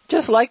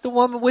 Just like the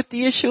woman with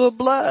the issue of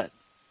blood.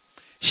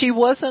 She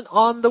wasn't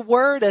on the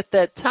word at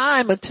that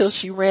time until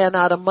she ran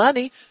out of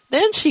money.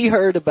 Then she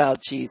heard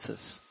about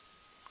Jesus.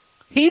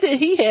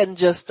 He hadn't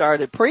just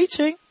started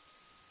preaching.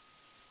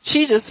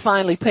 She just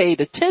finally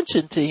paid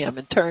attention to him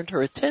and turned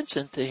her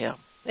attention to him.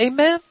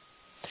 Amen.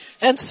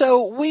 And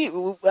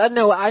so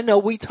I know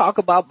we talk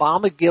about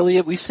balm of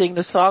Gilead, we sing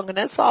the song, and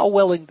that's all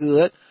well and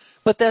good,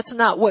 but that's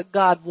not what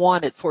God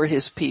wanted for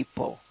his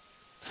people.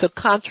 It's a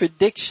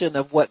contradiction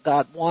of what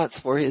God wants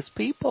for his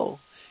people.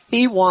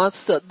 He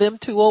wants them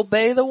to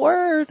obey the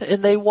word,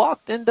 and they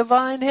walked in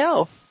divine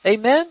health.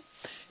 Amen.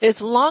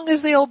 As long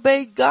as they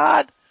obeyed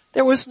God,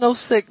 there was no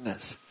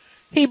sickness.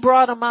 He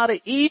brought them out of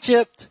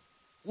Egypt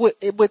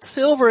with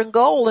silver and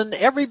gold, and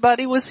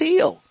everybody was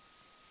healed.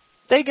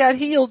 They got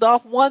healed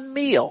off one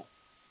meal.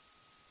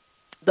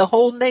 The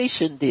whole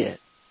nation did.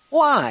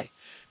 Why?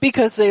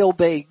 Because they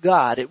obeyed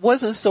God. It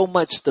wasn't so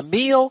much the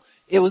meal,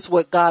 it was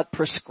what God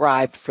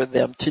prescribed for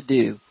them to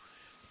do,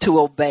 to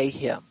obey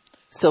him,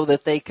 so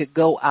that they could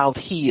go out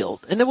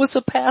healed. And it was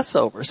a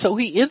Passover, so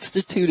he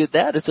instituted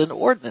that as an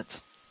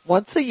ordinance.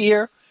 Once a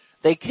year,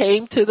 they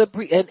came to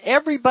and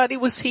everybody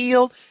was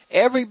healed,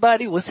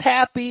 everybody was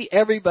happy,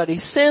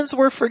 everybody's sins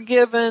were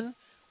forgiven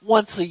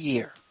once a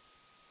year.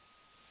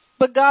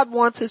 But God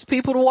wants his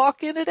people to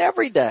walk in it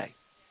every day.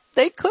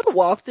 They could have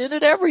walked in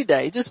it every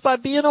day just by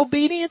being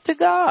obedient to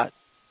God.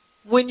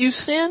 When you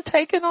sin,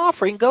 take an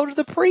offering, go to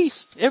the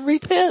priest and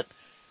repent.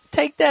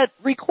 Take that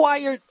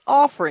required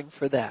offering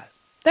for that.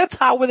 That's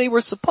how they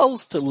were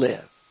supposed to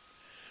live.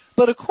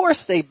 But of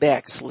course they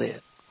backslid.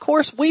 Of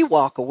course we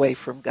walk away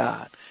from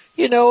God.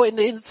 You know, and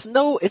it's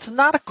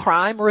not a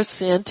crime or a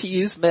sin to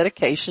use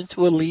medication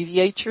to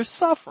alleviate your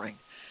suffering.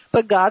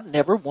 But God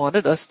never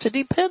wanted us to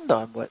depend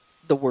on what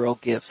the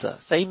world gives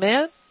us.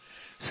 Amen?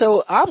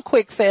 So I'm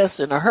quick, fast,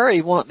 in a hurry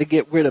wanting to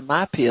get rid of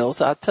my pills.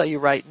 I'll tell you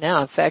right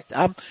now. In fact,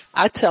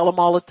 I tell them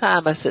all the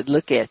time, I said,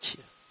 look at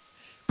you.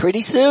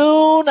 Pretty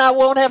soon I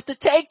won't have to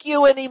take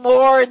you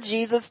anymore in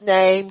Jesus'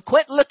 name.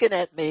 Quit looking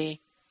at me.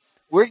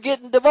 We're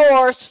getting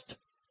divorced.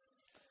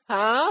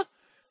 Huh?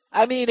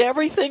 I mean,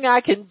 everything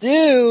I can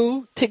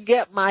do to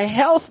get my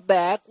health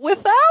back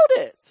without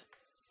it.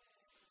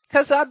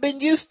 Because I've been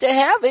used to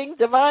having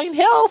divine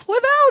health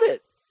without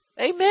it.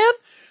 Amen?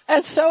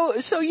 And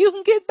so you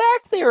can get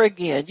back there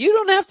again. You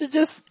don't have to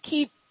just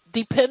keep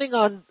depending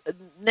on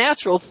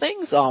natural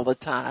things all the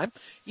time.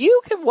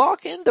 You can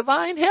walk in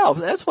divine health.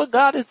 That's what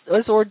God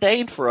has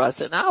ordained for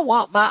us. And I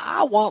want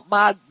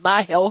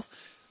my health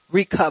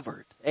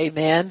recovered.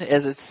 Amen.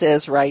 As it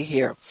says right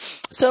here.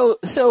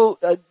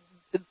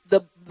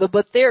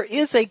 But there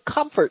is a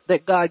comfort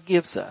that God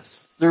gives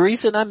us. The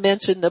reason I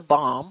mentioned the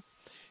balm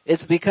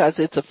is because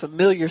it's a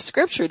familiar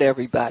scripture to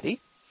everybody.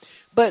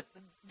 But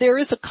there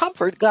is a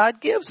comfort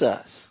God gives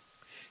us.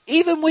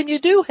 Even when you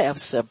do have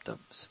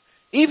symptoms.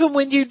 Even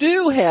when you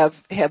do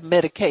have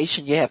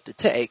medication you have to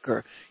take,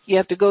 or you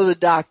have to go to the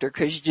doctor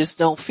because you just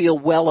don't feel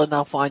well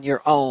enough on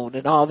your own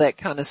and all that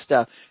kind of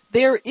stuff.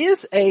 There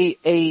is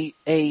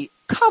a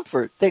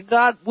comfort that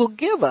God will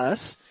give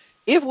us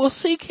if we'll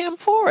seek him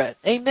for it.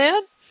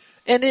 Amen?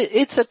 And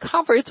it's a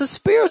comfort. It's a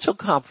spiritual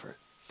comfort.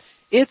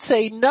 It's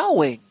a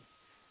knowing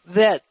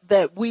that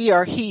we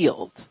are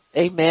healed.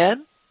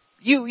 Amen?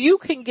 You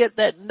can get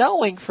that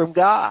knowing from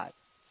God.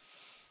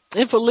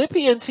 In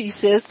Philippians, he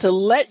says to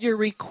let your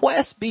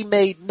requests be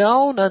made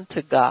known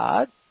unto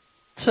God.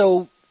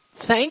 So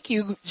thank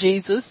you,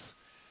 Jesus,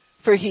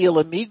 for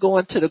healing me,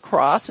 going to the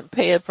cross and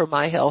paying for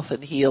my health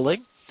and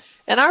healing.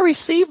 And I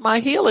received my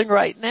healing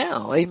right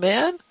now.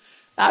 Amen.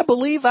 I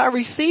believe I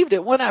received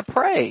it when I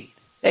prayed.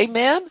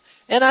 Amen.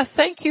 And I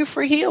thank you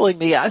for healing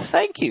me. I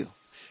thank you.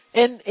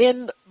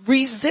 And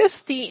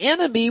resist the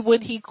enemy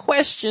when he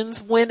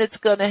questions when it's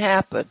going to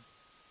happen.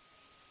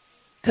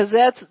 Cause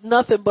that's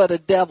nothing but a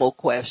devil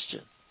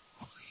question.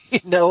 You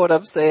know what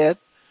I'm saying?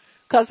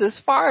 Cause as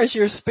far as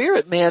your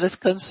spirit man is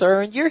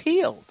concerned, you're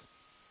healed.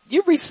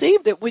 You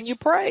received it when you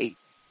prayed.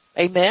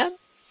 Amen.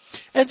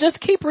 And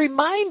just keep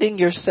reminding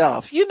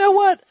yourself, you know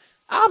what?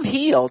 I'm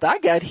healed. I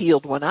got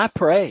healed when I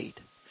prayed.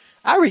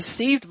 I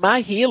received my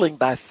healing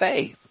by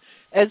faith.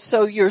 And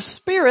so your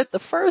spirit, the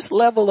first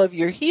level of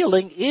your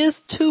healing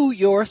is to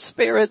your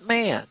spirit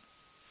man.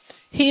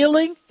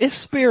 Healing is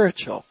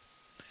spiritual.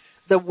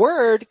 the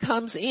word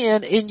comes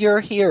in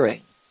your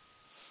hearing.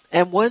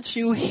 And once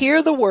you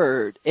hear the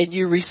word and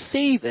you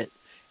receive it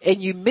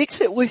and you mix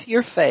it with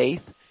your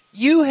faith,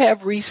 you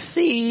have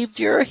received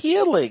your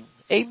healing.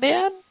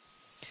 Amen.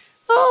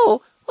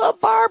 Oh, well,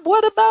 Barb,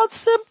 what about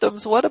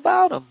symptoms? What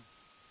about them?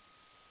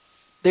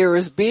 They're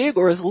as big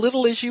or as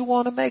little as you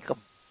want to make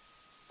them.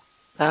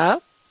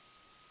 Huh?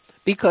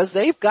 Because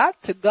they've got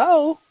to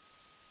go.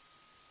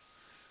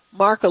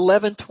 Mark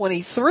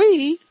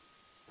 11:23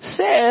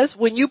 says,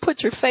 when you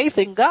put your faith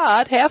in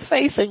God, have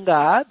faith in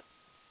God,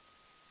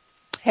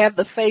 have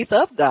the faith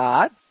of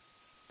God.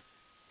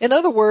 In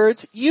other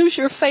words, use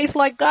your faith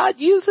like God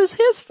uses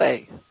his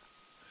faith.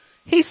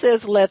 He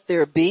says, let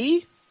there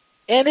be,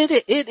 and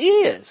it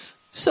is.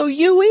 So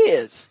you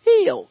is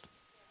healed.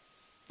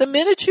 The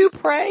minute you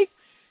pray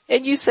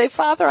and you say,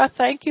 Father, I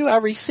thank you, I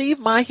receive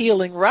my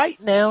healing right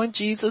now in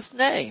Jesus'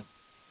 name.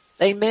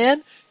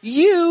 Amen.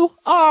 You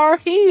are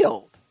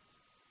healed.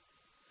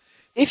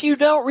 If you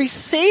don't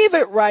receive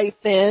it right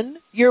then,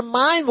 your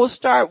mind will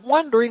start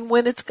wondering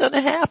when it's going to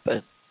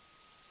happen.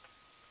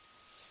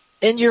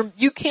 And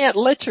you can't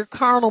let your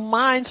carnal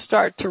mind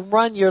start to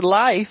run your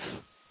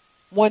life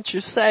once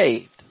you're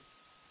saved.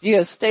 You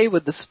gotta stay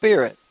with the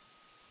Spirit.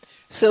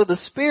 So the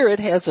Spirit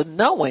has a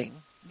knowing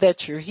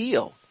that you're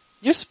healed.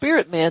 Your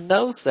spirit man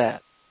knows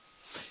that.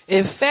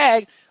 In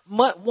fact,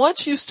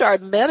 once you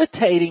start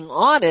meditating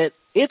on it,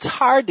 it's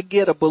hard to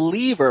get a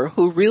believer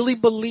who really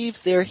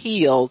believes they're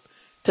healed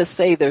to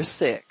say they're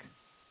sick.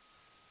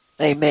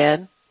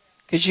 Amen?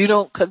 Because you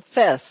don't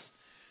confess.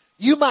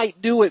 You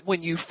might do it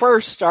when you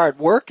first start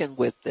working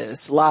with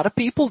this. A lot of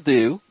people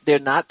do. They're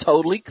not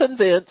totally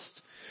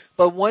convinced.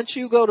 But once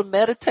you go to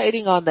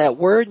meditating on that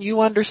word and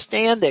you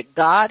understand that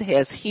God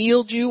has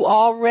healed you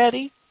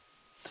already,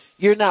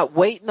 you're not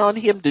waiting on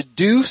him to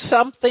do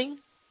something.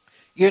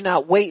 You're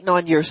not waiting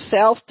on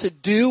yourself to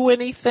do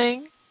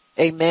anything.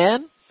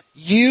 Amen.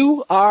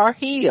 You are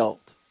healed.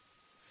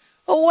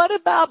 Well, what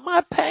about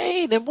my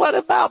pain? And what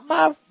about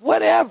my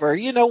whatever?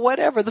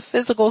 Whatever the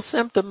physical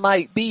symptom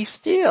might be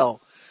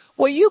still.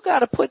 Well, you got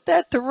to put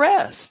that to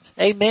rest.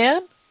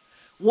 Amen.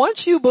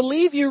 Once you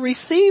believe you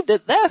received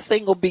it, that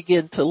thing will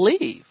begin to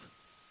leave.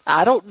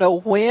 I don't know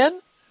when.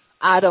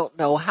 I don't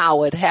know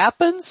how it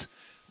happens.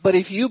 But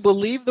if you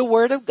believe the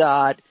word of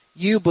God,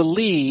 you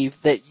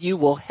believe that you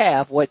will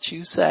have what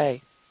you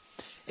say.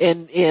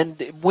 And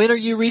when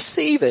you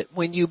receive it?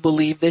 When you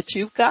believe that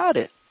you've got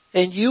it.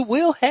 And you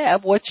will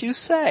have what you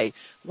say.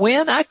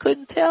 When? I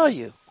couldn't tell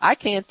you. I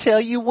can't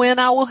tell you when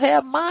I will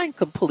have mine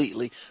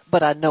completely.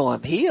 But I know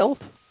I'm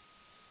healed.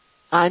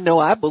 I know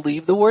I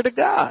believe the word of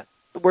God.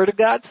 The word of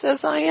God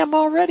says I am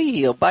already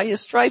healed. By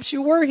his stripes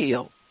you were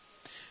healed.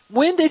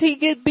 When did he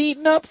get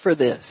beaten up for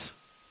this?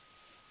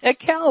 At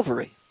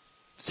Calvary.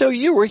 So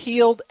you were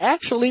healed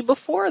actually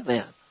before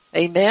then.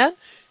 Amen.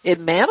 It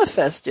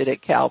manifested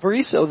at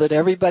Calvary so that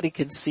everybody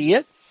can see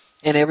it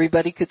and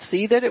everybody could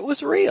see that it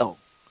was real.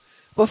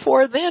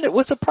 Before then it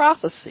was a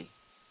prophecy.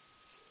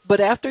 But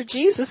after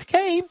Jesus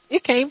came,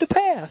 it came to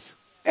pass.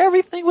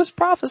 Everything was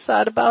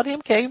prophesied about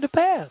him came to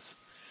pass.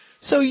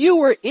 So you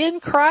were in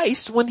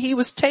Christ when he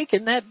was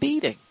taking that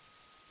beating.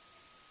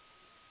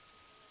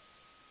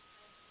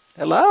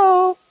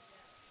 Hello?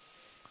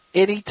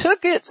 And he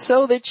took it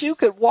so that you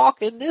could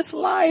walk in this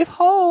life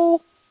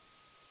whole.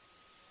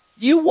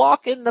 You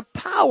walk in the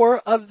power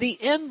of the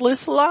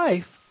endless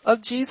life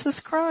of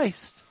Jesus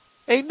Christ.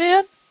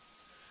 Amen?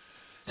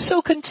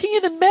 So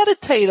continue to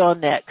meditate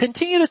on that.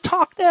 Continue to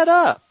talk that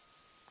up.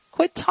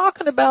 Quit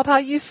talking about how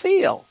you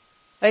feel.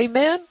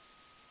 Amen?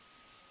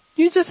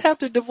 You just have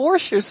to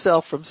divorce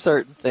yourself from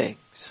certain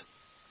things.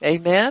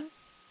 Amen?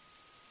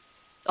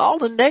 All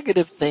the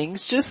negative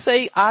things, just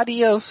say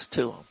adios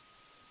to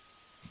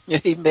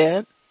them.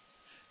 Amen?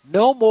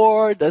 No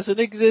more, doesn't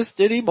exist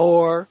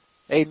anymore.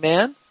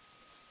 Amen?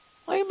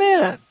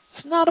 Amen.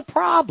 It's not a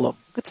problem.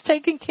 It's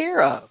taken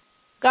care of.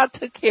 God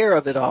took care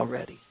of it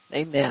already.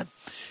 Amen.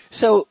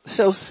 So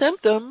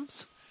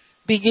symptoms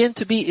begin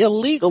to be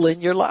illegal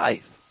in your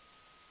life.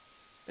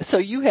 So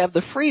you have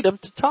the freedom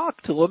to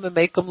talk to them and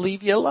make them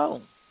leave you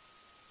alone.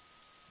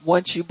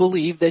 Once you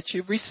believe that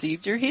you've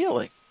received your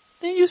healing,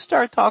 then you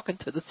start talking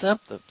to the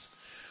symptoms.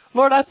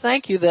 Lord, I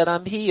thank you that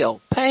I'm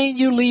healed. Pain,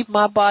 you leave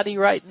my body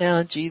right now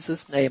in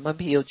Jesus' name. I'm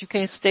healed. You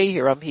can't stay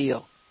here. I'm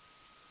healed.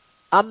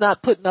 I'm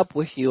not putting up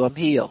with you. I'm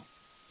healed.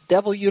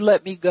 Devil, you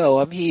let me go.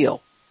 I'm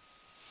healed.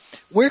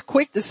 We're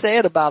quick to say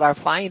it about our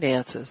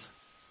finances.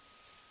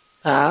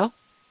 Huh?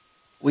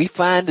 We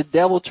find the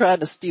devil trying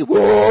to steal.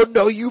 Oh,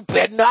 no, you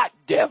better not,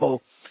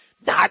 devil.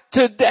 Not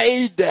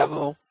today,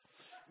 devil.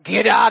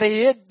 Get out of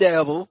here,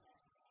 devil.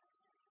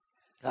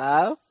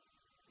 Huh?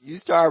 You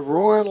start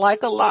roaring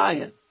like a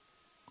lion.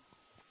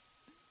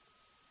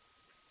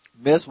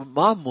 Mess with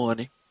my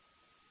money.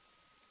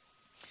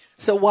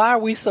 So why are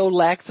we so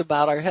lax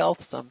about our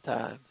health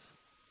sometimes?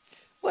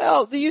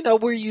 Well,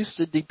 we're used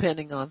to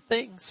depending on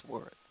things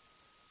for it.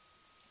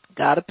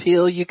 Got a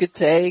pill you could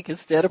take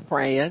instead of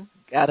praying.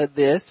 Got a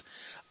this.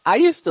 I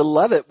used to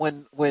love it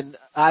when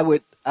I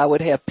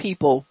would have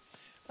people,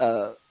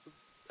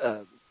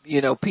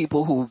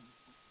 people who,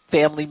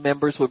 family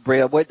members would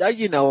bring up,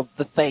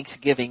 the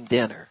Thanksgiving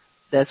dinner.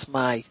 That's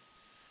my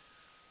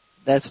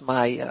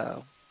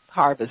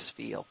harvest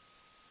field.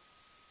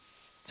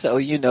 So,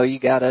 you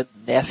got a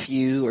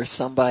nephew or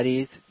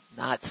somebody's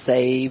not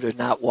saved or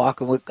not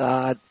walking with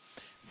God,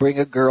 bring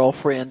a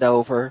girlfriend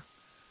over,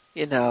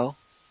 you got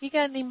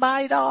any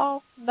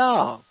Midol?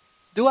 No.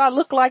 Do I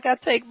look like I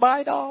take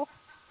Midol?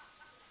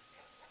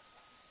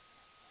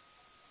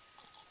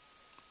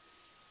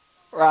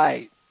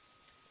 Right.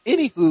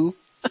 Anywho,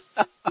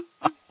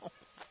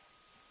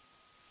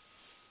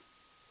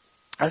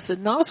 I said,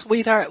 no,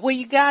 sweetheart. Well,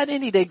 you got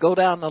any? They go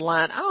down the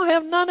line. I don't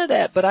have none of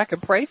that, but I can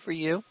pray for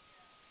you.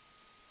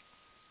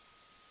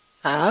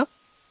 Huh?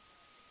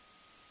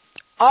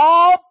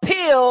 All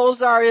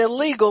pills are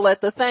illegal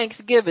at the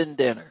Thanksgiving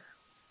dinner.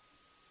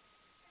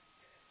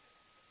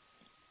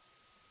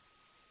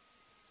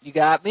 You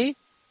got me?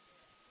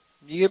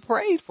 You get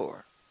prayed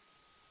for.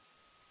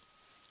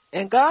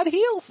 And God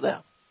heals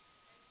them.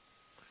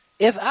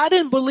 If I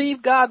didn't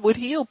believe God would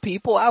heal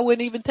people, I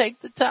wouldn't even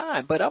take the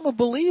time. But I'm a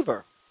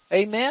believer.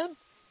 Amen?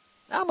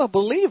 I'm a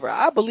believer.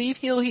 I believe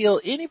He'll heal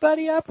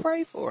anybody I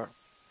pray for.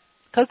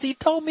 Because He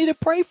told me to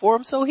pray for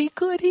them so He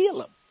could heal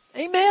them.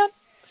 Amen?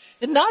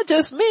 And not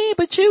just me,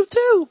 but you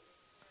too.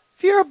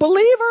 If you're a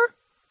believer,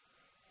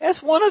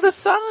 that's one of the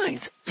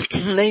signs.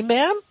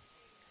 Amen?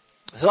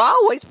 So I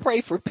always pray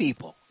for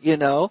people, They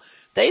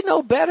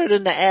know better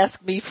than to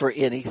ask me for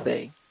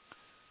anything.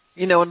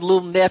 And the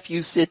little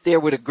nephew sit there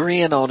with a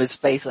grin on his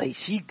face like,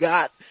 she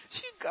got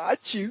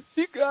you.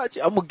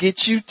 I'm gonna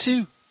get you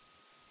too.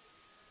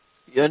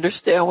 You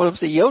understand what I'm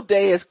saying? Your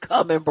day is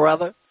coming,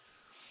 brother.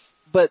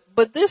 But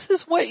this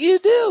is what you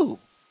do.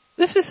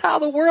 This is how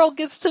the world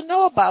gets to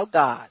know about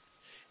God.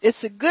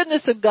 It's the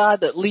goodness of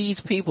God that leads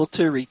people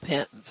to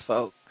repentance,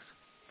 folks.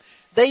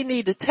 They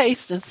need to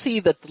taste and see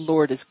that the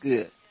Lord is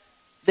good.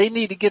 They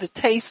need to get a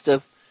taste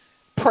of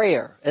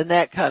prayer and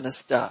that kind of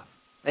stuff.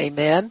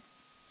 Amen.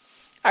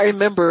 I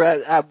remember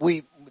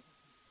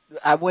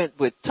I went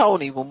with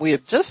Tony when we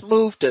had just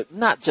moved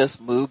not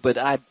just moved, but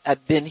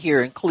I'd been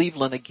here in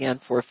Cleveland again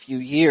for a few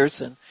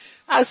years, and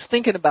I was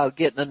thinking about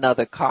getting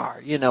another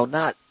car,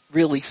 not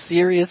really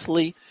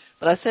seriously,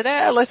 but I said,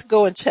 let's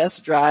go and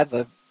test drive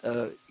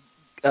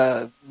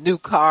a new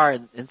car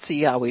and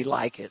see how we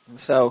like it. And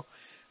so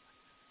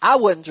I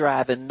wasn't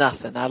driving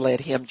nothing. I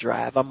let him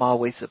drive. I'm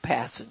always a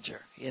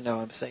passenger. You know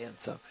what I'm saying?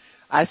 So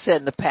I sat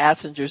in the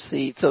passenger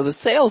seat. So the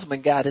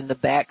salesman got in the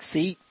back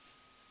seat,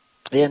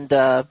 and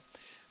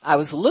I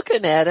was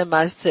looking at him.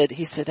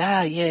 He said,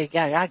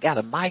 yeah, I got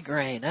a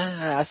migraine.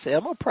 I said,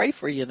 I'm going to pray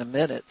for you in a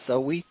minute. So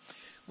we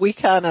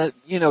kind of,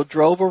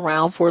 drove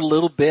around for a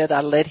little bit.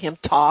 I let him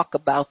talk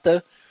about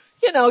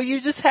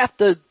you just have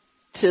to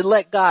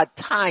let God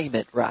time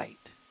it right.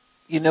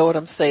 You know what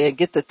I'm saying?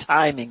 Get the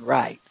timing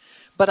right.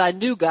 But I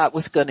knew God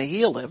was going to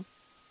heal him,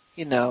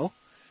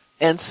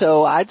 And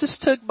so I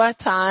just took my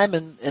time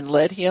and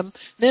let him.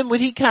 Then when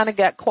he kind of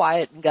got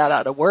quiet and got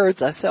out of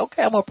words, I said,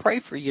 okay, I'm going to pray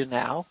for you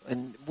now.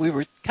 And we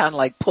were kind of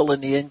like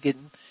pulling in,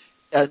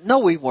 no,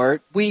 we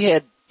weren't. We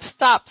had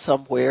stopped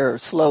somewhere or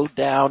slowed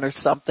down or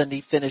something.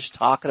 He finished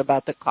talking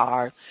about the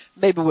car.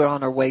 Maybe we're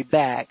on our way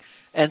back.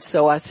 And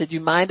so I said,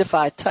 you mind if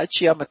I touch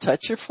you? I'm going to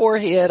touch your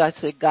forehead. I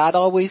said, God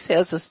always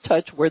has us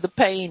touch where the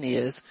pain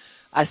is.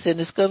 I said,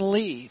 it's going to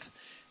leave.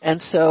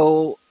 And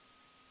so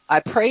I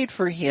prayed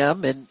for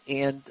him,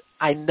 and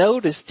I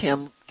noticed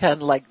him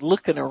kind of like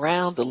looking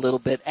around a little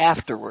bit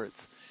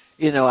afterwards.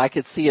 I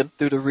could see him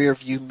through the rear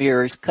view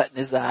mirrors cutting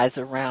his eyes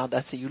around. I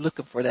said, you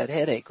looking for that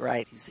headache,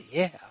 right? He said,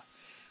 yeah.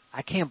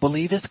 I can't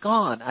believe it's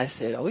gone. I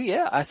said, oh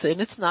yeah. I said,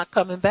 and it's not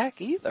coming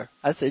back either.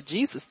 I said,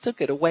 Jesus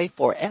took it away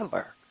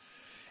forever.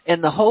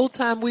 And the whole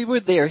time we were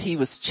there, he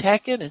was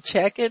checking and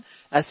checking.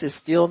 I said,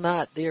 still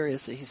not there,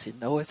 is it? He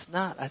said, no, it's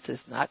not. I said,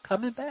 it's not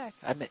coming back.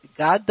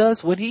 God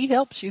does, when he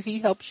helps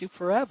you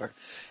forever.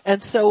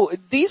 And so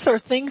these are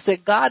things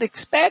that God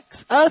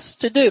expects us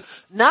to do.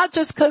 Not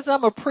just cause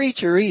I'm a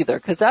preacher either,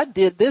 cause I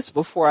did this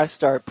before I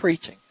started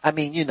preaching.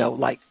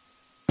 Like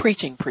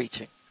preaching.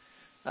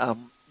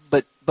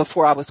 But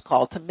before I was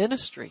called to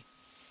ministry.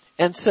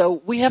 And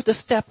so we have to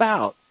step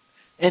out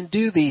and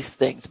do these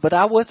things. But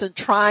I wasn't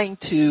trying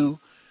to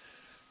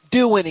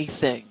do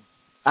anything.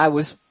 I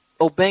was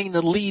obeying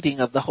the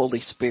leading of the Holy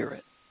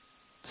Spirit.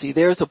 See,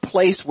 there's a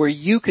place where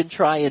you can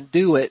try and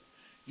do it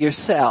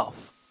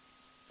yourself.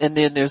 And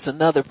then there's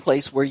another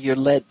place where you're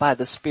led by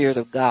the Spirit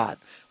of God.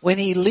 When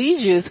he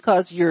leads you, it's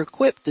because you're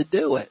equipped to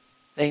do it.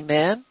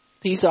 Amen?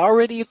 He's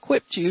already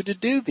equipped you to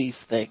do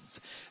these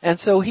things. And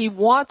so he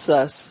wants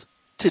us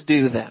to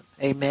do them.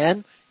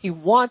 Amen? He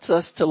wants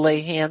us to lay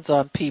hands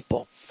on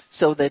people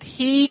so that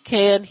he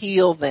can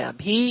heal them.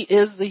 He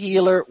is the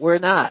healer. We're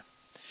not.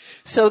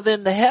 So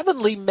then the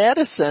heavenly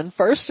medicine,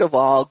 first of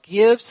all,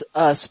 gives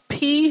us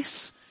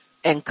peace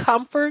and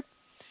comfort.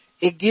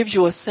 It gives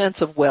you a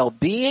sense of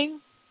well-being.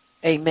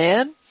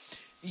 Amen.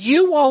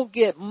 You won't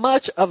get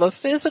much of a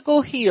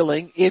physical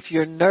healing if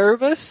you're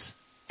nervous,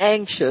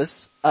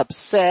 anxious,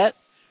 upset,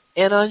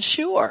 and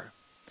unsure.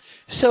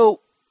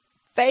 So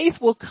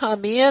faith will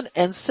come in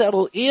and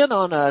settle in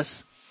on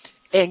us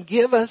and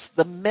give us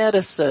the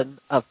medicine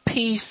of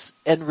peace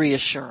and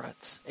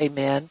reassurance.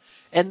 Amen.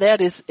 And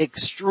that is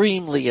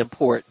extremely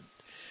important.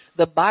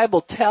 The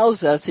Bible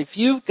tells us if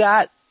you've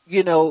got,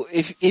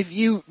 if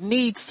you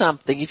need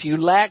something, if you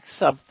lack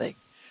something,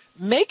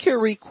 make your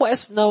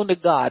request known to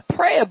God.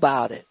 Pray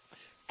about it.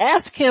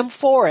 Ask Him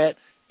for it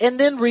and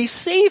then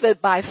receive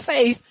it by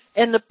faith,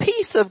 and the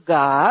peace of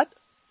God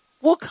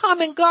will come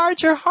and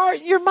guard your heart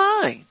and your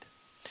mind.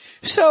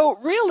 So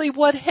really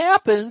what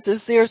happens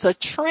is there's a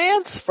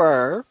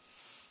transfer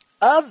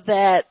of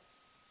that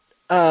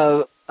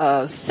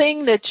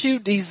thing that you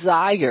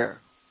desire.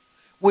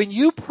 When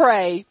you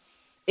pray,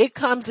 it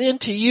comes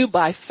into you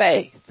by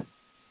faith.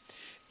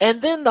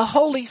 And then the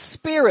Holy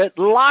Spirit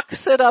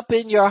locks it up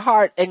in your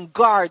heart and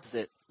guards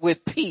it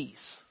with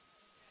peace.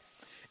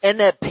 And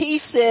that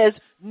peace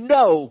says,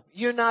 no,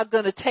 you're not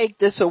going to take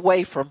this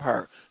away from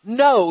her.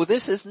 No,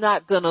 this is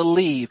not going to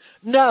leave.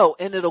 No,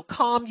 and it'll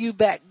calm you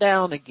back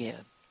down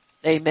again.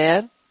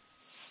 Amen.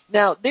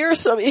 Now,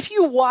 if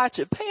you watch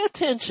it, pay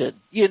attention,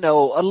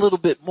 a little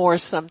bit more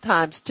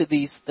sometimes to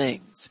these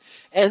things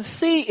and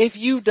see if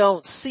you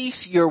don't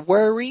cease your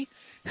worry,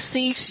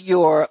 cease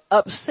your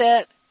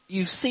upset,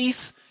 you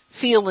cease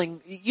feeling,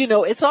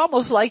 it's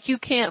almost like you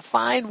can't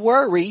find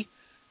worry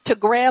to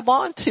grab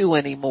onto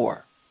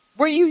anymore.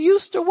 Where you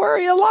used to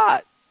worry a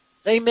lot.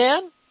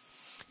 Amen.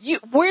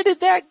 Where did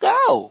that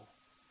go?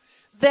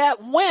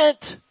 That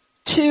went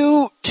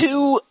to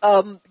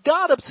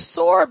God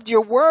absorbed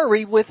your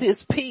worry with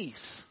His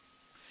peace.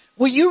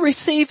 When you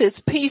receive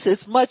His peace,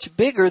 it's much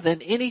bigger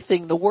than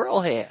anything the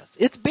world has.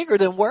 It's bigger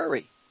than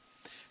worry.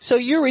 So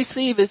you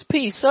receive His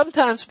peace.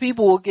 Sometimes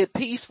people will get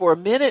peace for a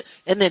minute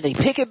and then they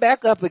pick it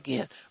back up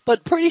again.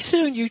 But pretty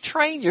soon you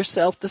train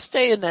yourself to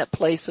stay in that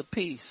place of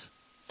peace.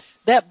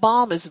 That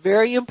balm is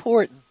very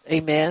important.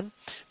 Amen.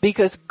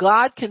 Because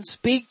God can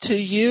speak to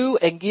you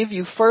and give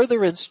you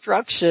further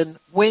instruction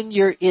when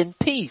you're in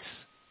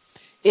peace.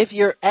 If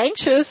you're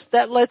anxious,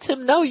 that lets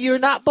Him know you're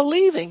not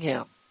believing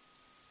Him.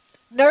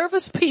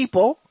 Nervous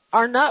people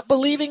are not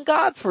believing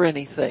God for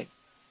anything.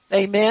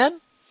 Amen.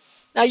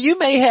 Now you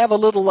may have a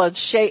little lack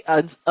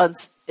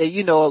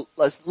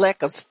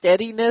of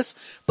steadiness,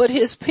 but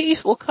His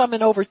peace will come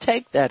and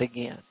overtake that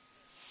again.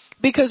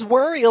 Because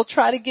worry will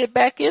try to get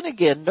back in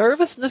again.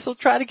 Nervousness will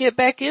try to get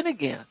back in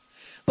again.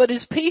 But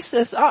His peace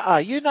says,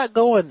 you're not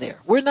going there.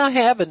 We're not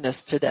having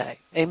this today.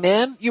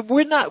 Amen.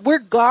 We're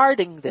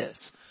guarding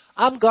this.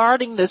 I'm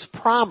guarding this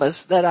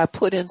promise that I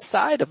put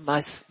inside of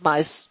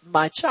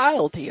my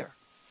child here.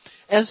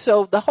 And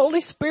so the Holy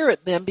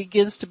Spirit then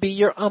begins to be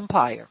your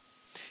umpire.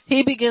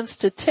 He begins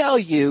to tell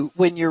you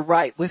when you're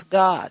right with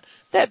God.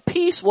 That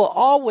peace will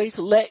always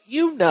let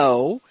you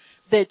know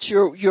that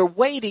your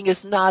waiting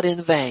is not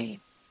in vain.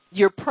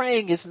 Your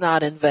praying is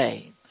not in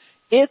vain.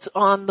 It's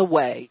on the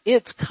way.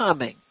 It's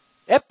coming.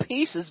 That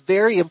peace is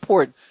very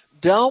important.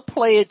 Don't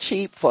play it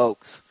cheap,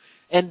 folks.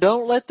 And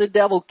don't let the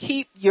devil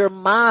keep your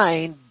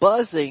mind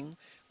buzzing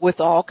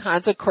with all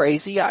kinds of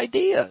crazy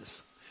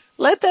ideas.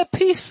 Let that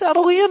peace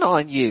settle in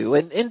on you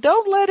and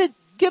don't let it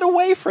get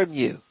away from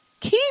you.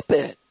 Keep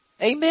it.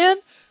 Amen.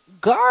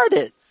 Guard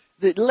it.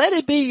 Let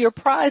it be your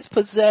prized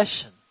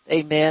possession.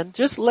 Amen.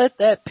 Just let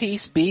that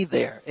peace be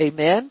there.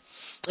 Amen.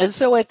 And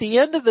so at the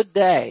end of the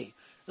day,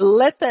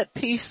 let that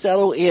peace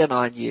settle in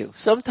on you.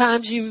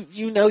 Sometimes you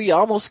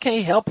almost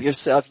can't help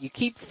yourself. You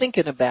keep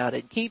thinking about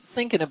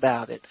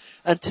it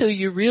until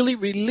you really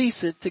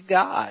release it to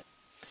God.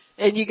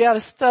 And you got to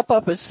step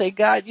up and say,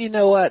 God, you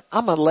know what?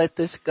 I'm going to let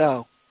this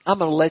go. I'm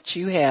going to let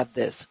you have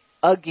this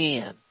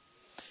again.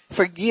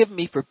 Forgive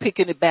me for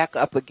picking it back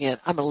up again.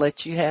 I'm going to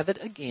let you have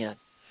it again.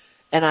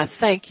 And I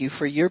thank you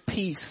for your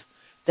peace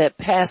that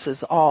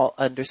passes all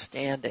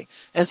understanding.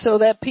 And so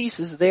that peace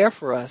is there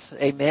for us.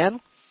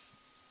 Amen.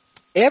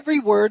 Every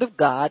word of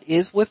God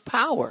is with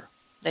power.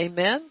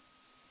 Amen.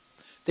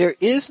 There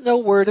is no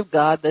word of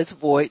God that's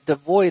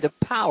devoid of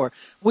power.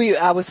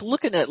 I was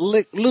looking at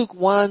Luke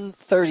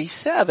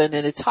 1:37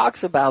 and it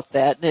talks about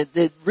that, and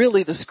it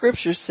really the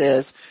scripture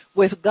says,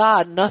 with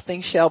God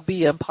nothing shall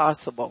be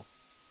impossible.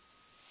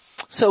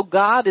 So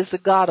God is the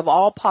God of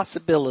all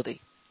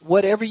possibility.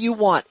 Whatever you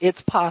want,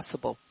 it's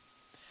possible.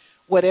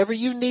 Whatever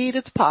you need,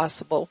 it's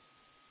possible.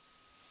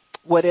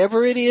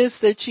 Whatever it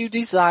is that you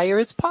desire,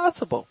 it's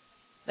possible.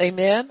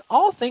 Amen.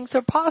 All things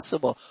are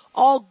possible.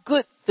 All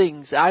good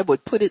things, I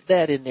would put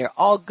that in there.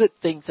 All good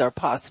things are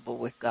possible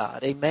with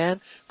God. Amen.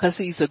 Because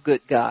He's a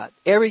good God.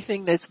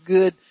 Everything that's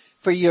good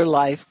for your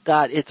life,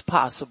 God, it's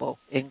possible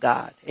in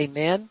God.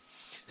 Amen.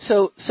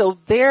 So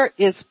there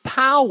is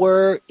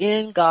power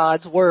in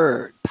God's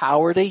word.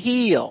 Power to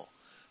heal.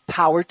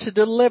 Power to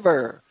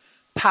deliver.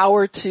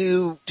 Power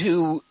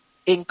to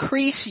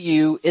increase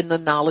you in the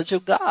knowledge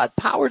of God.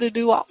 Power to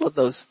do all of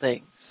those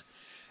things.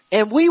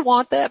 And we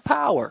want that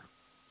power.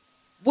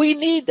 We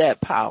need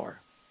that power.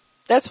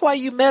 That's why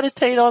you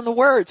meditate on the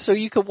word, so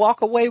you can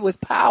walk away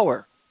with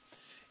power.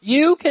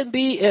 You can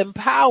be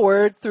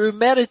empowered through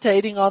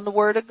meditating on the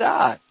word of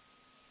God.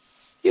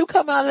 You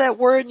come out of that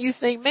word and you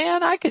think,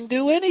 man, I can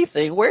do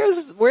anything.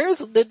 Where's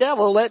the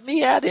devil? Let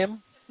me at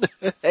him.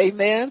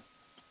 Amen.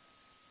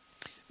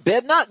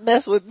 Better not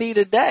mess with me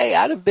today.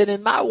 I done been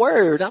in my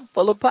word. I'm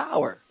full of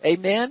power.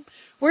 Amen.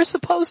 We're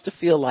supposed to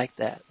feel like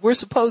that. We're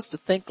supposed to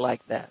think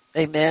like that.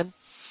 Amen.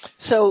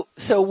 So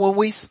when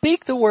we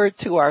speak the word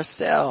to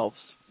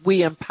ourselves,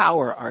 we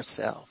empower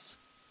ourselves.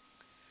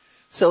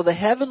 So the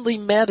heavenly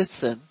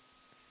medicine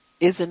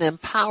is an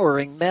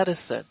empowering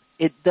medicine.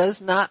 It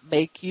does not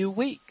make you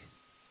weak.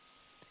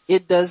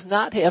 It does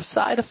not have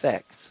side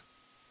effects.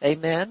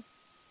 Amen.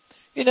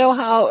 You know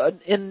how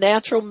in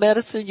natural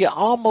medicine you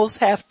almost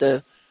have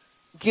to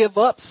give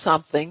up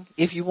something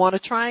if you want to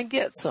try and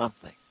get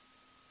something.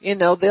 You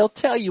know, they'll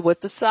tell you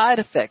what the side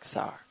effects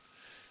are.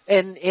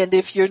 And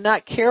if you're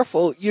not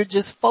careful, you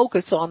just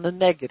focus on the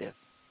negative.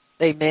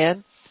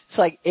 Amen. It's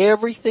like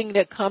everything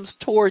that comes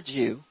towards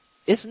you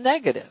is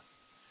negative.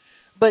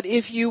 But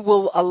if you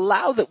will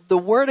allow the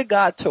word of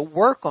God to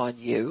work on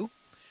you,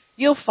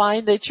 you'll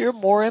find that you're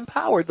more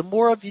empowered. The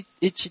more of it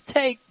you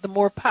take, the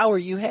more power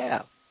you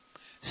have.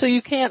 So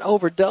you can't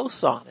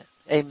overdose on it.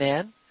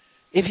 Amen.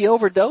 If you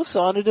overdose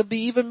on it, it'll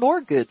be even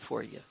more good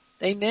for you.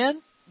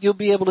 Amen. You'll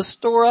be able to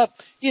store up,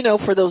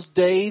 for those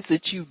days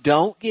that you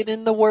don't get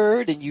in the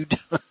word and you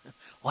don't,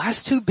 well, I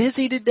was too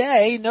busy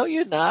today. No,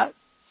 you're not.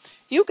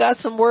 You got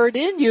some word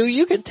in you.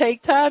 You can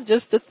take time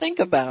just to think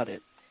about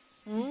it.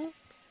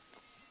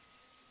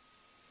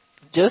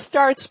 Just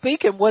start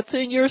speaking what's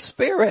in your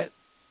spirit.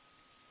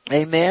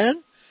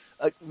 Amen.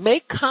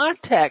 Make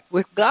contact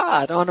with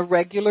God on a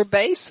regular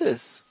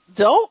basis.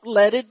 Don't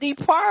let it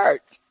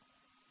depart.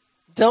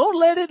 Don't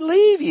let it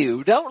leave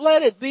you. Don't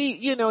let it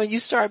be, and you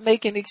start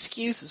making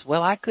excuses.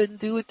 Well, I couldn't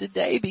do it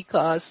today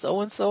because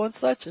so-and-so and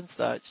such and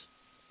such.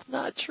 It's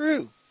not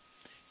true.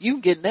 You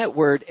can get in that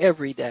word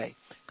every day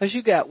because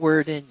you got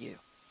word in you.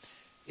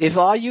 If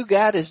all you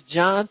got is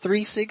John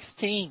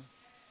 3:16,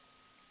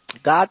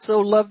 God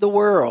so loved the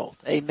world.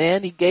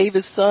 Amen. He gave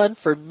his son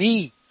for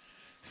me.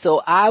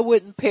 So I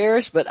wouldn't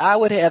perish, but I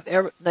would have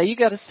now you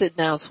got to sit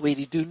down,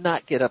 sweetie. Do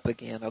not get up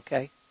again,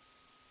 okay?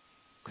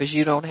 Because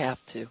you don't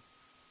have to.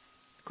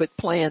 Quit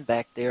playing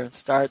back there and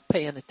start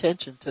paying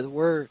attention to the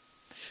word.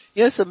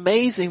 It's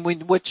amazing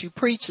when what you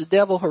preach, the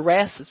devil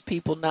harasses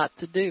people not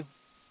to do.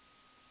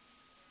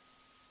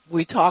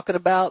 We talking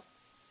about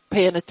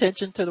paying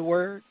attention to the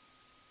word.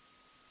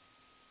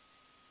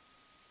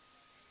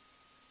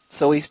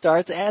 So he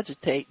starts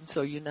agitating,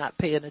 so you're not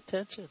paying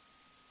attention.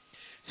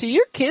 See,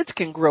 your kids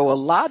can grow a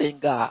lot in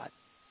God.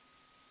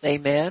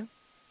 Amen.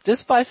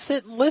 Just by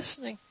sitting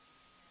listening.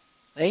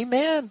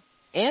 Amen.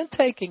 And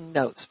taking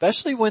notes,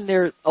 especially when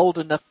they're old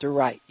enough to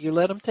write. You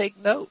let them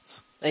take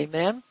notes.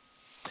 Amen.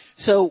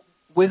 So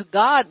with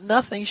God,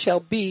 nothing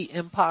shall be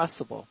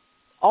impossible.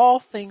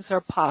 All things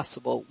are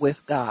possible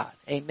with God.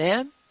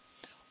 Amen.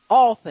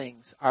 All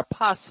things are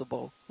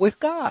possible with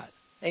God.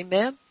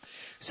 Amen.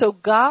 So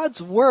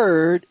God's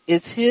word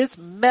is his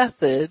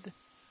method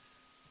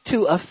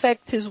to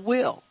affect his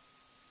will.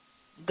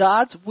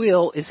 God's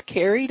will is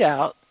carried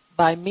out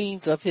by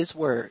means of his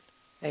word.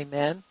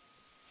 Amen.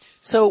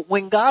 So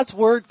when God's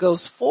word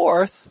goes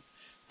forth,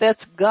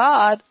 that's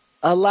God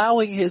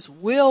allowing his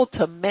will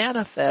to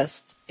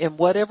manifest in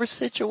whatever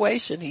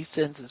situation he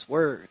sends his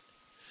word.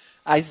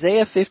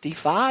 Isaiah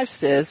 55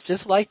 says,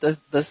 just like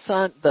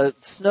the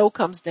snow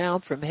comes down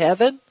from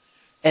heaven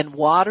and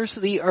waters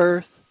the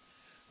earth,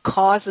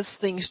 causes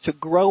things to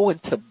grow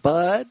and to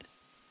bud.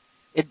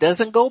 It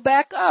doesn't go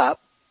back up,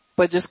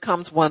 but just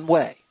comes one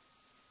way.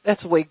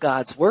 That's the way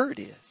God's word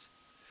is.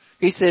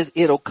 He says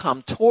it'll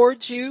come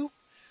towards you,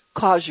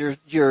 cause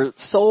your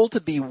soul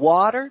to be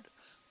watered,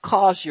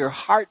 cause your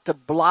heart to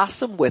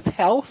blossom with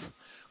health,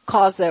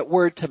 cause that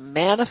word to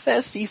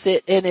manifest. He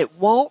said, and it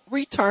won't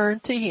return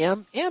to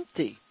him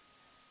empty.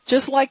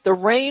 Just like the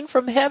rain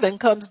from heaven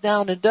comes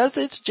down and does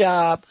its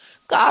job,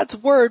 God's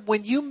word,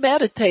 when you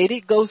meditate,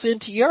 it goes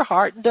into your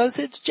heart and does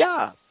its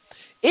job.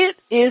 It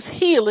is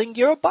healing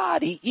your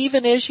body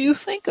even as you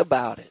think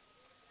about it.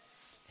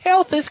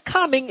 Health is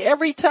coming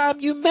every time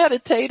you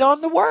meditate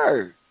on the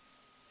word.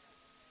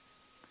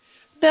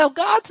 Now,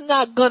 God's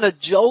not going to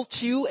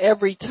jolt you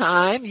every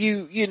time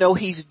you know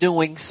he's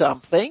doing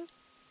something.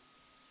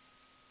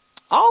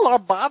 All our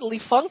bodily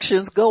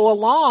functions go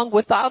along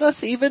without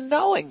us even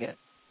knowing it.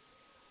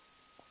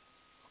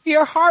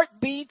 Your heart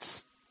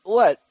beats,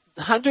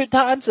 100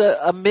 times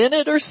a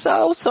minute or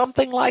so,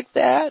 something like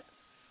that.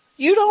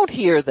 You don't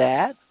hear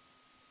that.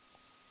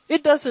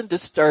 It doesn't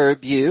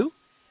disturb you.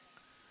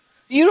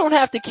 You don't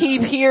have to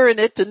keep hearing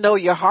it to know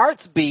your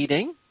heart's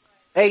beating.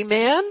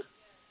 Amen.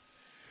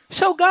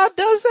 So God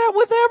does that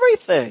with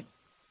everything.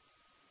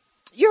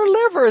 Your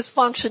liver is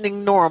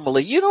functioning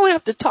normally. You don't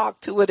have to talk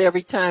to it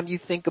every time you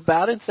think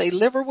about it and say,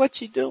 liver,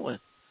 what you doing?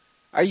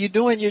 Are you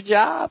doing your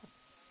job?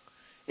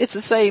 It's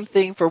the same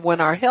thing for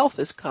when our health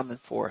is coming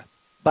forth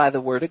by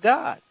the word of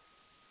God.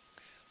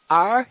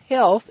 Our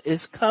health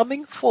is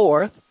coming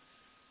forth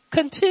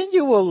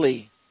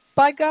continually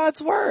by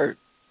God's word.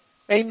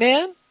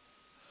 Amen.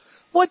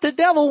 What the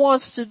devil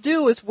wants to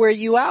do is wear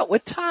you out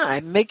with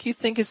time, make you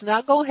think it's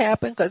not going to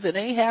happen because it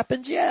ain't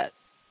happened yet.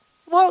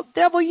 Well,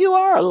 devil, you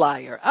are a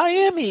liar. I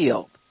am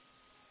healed.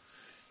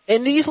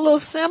 And these little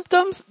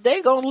symptoms,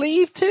 they going to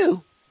leave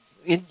too.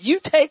 And you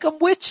take them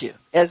with you,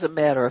 as a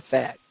matter of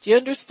fact. Do you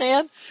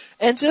understand?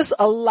 And just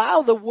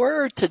allow the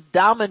word to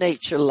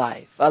dominate your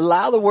life.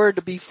 Allow the word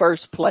to be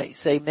first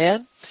place.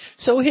 Amen?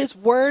 So his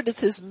word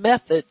is his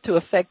method to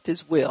effect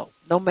his will.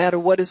 No matter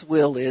what his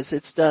will is,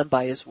 it's done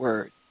by his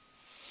word.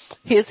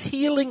 His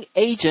healing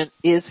agent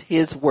is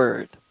his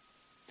word.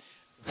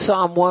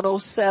 Psalm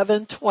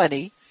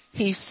 107:20,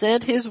 he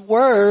sent his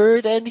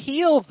word and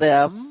healed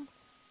them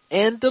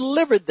and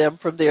delivered them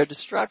from their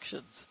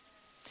destructions.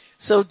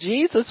 So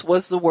Jesus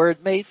was the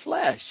word made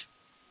flesh.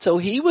 So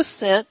he was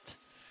sent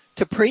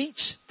to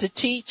preach, to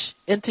teach,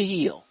 and to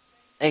heal.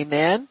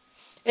 Amen.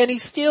 And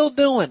he's still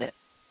doing it.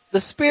 The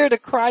Spirit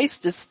of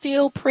Christ is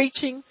still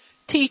preaching,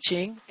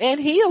 teaching, and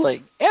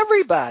healing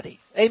everybody.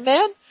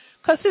 Amen.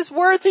 Because his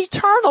word's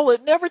eternal.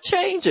 It never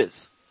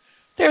changes.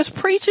 There's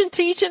preaching,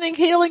 teaching, and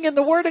healing in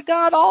the word of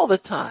God all the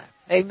time.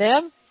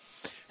 Amen.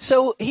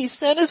 So he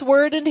sent his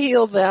word and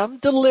healed them,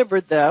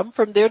 delivered them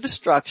from their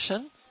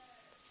destruction.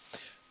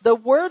 The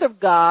word of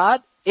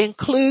God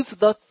includes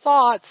the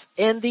thoughts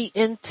and the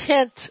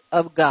intent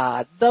of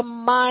God, the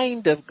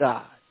mind of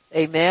God.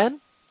 Amen.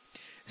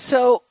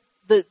 So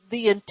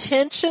the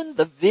intention,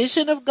 the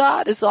vision of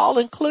God is all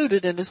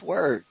included in his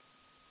word.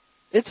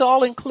 It's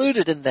all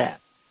included in that.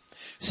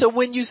 So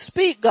when you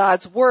speak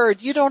God's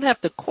word, you don't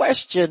have to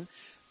question,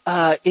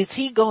 is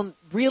he going to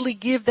really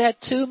give that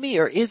to me,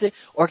 or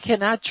or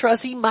can I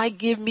trust he might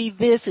give me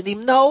this?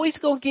 And no, he's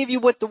going to give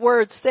you what the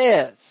word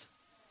says.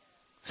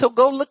 So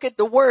go look at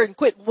the word and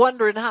quit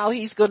wondering how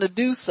he's going to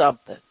do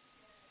something.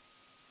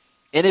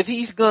 And if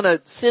he's going to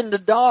send the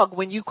dog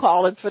when you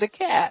calling for the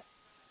cat.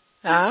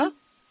 Huh?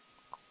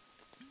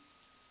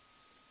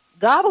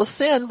 God will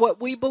send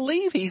what we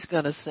believe he's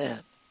going to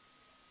send.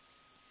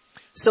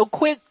 So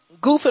quit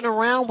goofing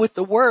around with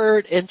the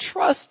word and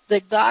trust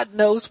that God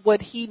knows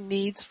what he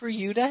needs for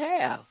you to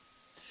have.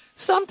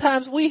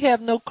 Sometimes we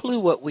have no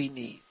clue what we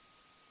need.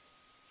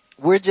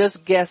 We're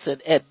just guessing.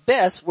 At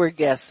best, we're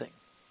guessing.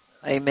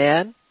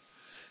 Amen.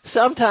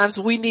 Sometimes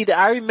we need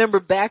I remember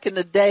back in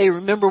the day,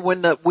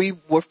 when we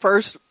were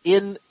first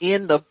in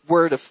the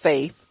word of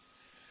faith,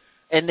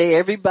 and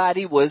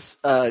everybody was,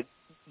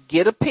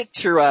 get a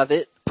picture of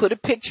it, put a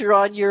picture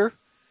on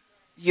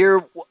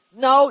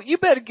no, you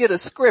better get a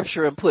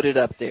scripture and put it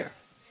up there.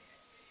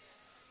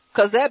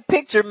 'Cause that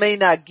picture may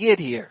not get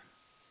here.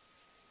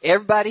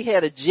 Everybody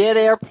had a jet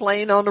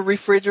airplane on the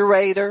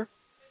refrigerator,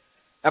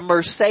 a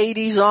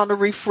Mercedes on the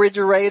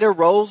refrigerator,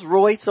 Rolls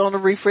Royce on the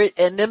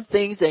refrigerator, and them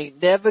things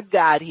ain't never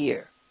got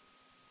here.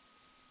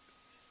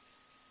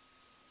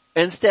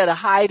 Instead of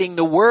hiding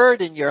the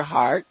word in your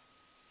heart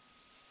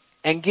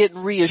and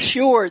getting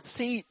reassured,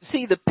 see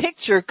the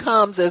picture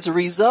comes as a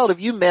result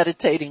of you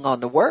meditating on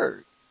the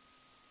word.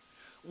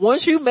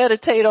 Once you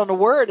meditate on the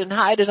word and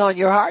hide it on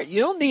your heart,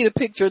 you don't need a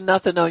picture of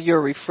nothing on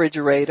your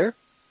refrigerator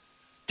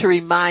to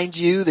remind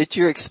you that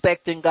you're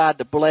expecting God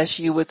to bless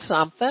you with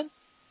something.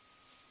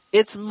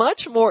 It's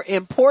much more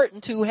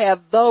important to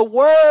have the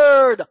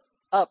word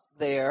up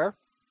there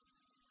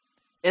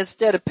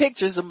instead of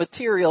pictures of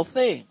material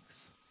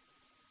things.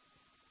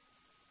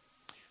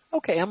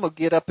 Okay, I'm going to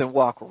get up and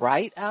walk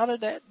right out of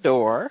that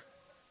door.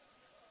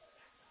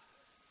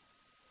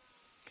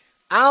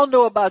 I don't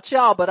know about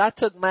y'all, but I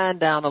took mine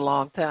down a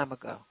long time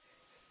ago.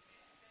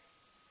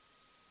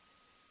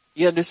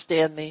 You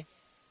understand me?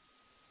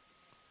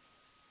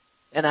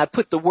 And I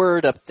put the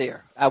word up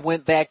there. I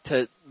went back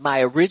to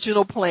my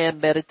original plan,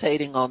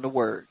 meditating on the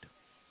word.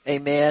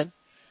 Amen.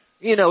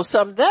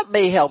 That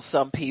may help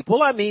some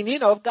people. I mean,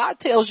 if God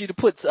tells you to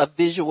put a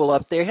visual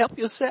up there, help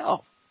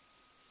yourself.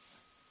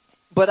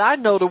 But I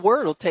know the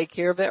word will take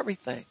care of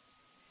everything.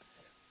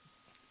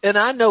 And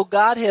I know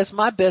God has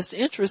my best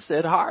interests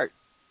at heart.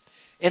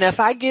 And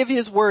if I give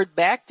his word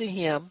back to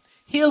him,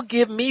 he'll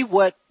give me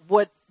what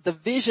the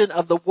vision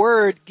of the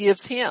word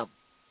gives him.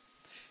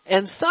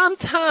 And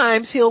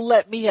sometimes he'll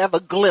let me have a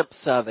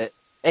glimpse of it.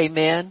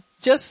 Amen.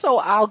 Just so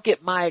I'll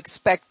get my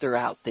expector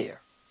out there.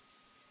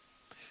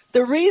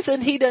 The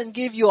reason he doesn't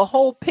give you a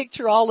whole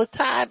picture all the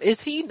time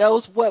is he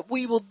knows what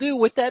we will do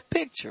with that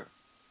picture.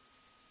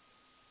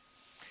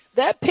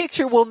 That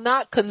picture will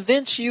not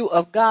convince you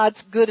of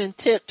God's good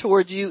intent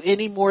towards you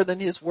any more than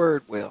his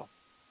word will.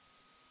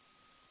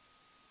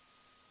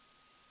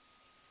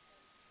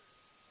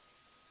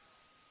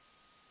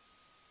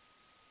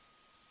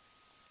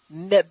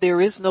 There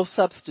is no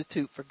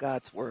substitute for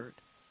God's word.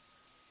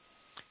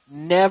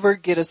 Never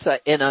get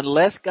and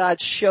unless God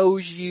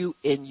shows you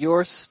in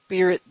your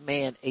spirit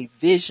man a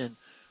vision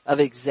of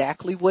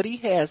exactly what he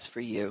has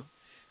for you,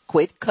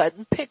 quit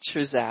cutting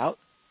pictures out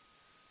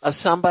of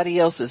somebody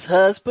else's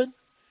husband,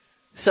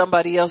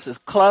 somebody else's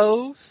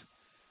clothes,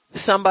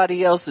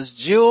 somebody else's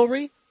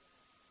jewelry.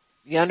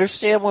 You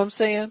understand what I'm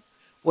saying?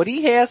 What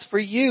he has for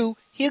you,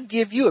 he'll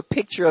give you a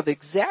picture of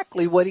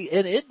exactly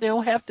and it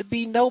don't have to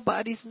be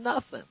nobody's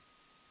nothing.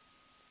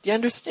 Do you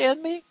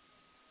understand me?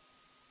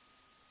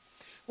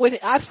 When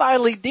I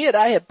finally did,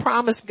 I had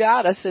promised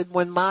God, I said,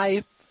 when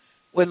my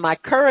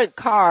current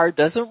car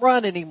doesn't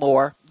run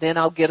anymore, then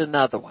I'll get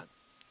another one.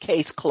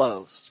 Case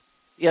closed.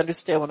 You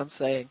understand what I'm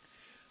saying?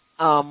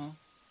 And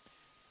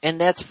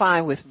that's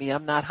fine with me.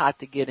 I'm not hot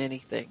to get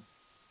anything.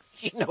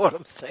 You know what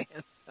I'm saying?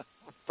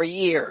 For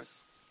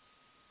years.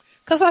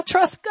 Cause I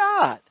trust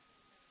God.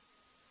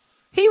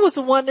 He was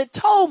the one that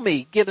told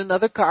me get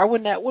another car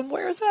when that one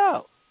wears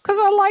out. Cause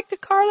I like the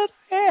car that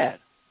I had.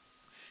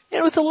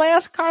 It was the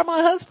last car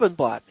my husband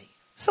bought me.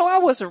 So I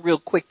wasn't real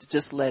quick to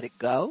just let it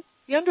go.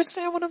 You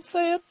understand what I'm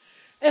saying?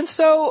 And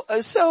so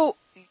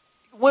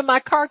when my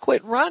car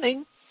quit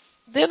running,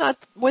 then I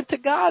went to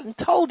God and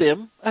told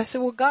him, I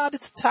said, well, God,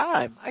 it's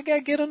time. I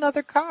gotta get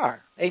another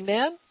car.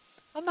 Amen.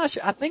 I'm not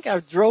sure. I think I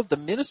drove the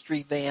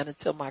ministry van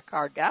until my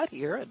car got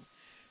here.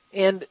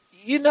 And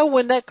you know,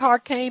 when that car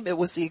came, it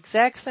was the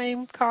exact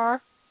same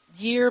car,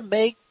 year,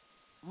 make,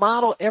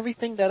 model,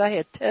 everything that I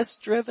had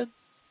test driven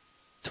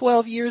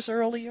 12 years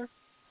earlier.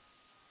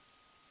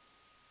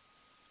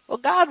 Well,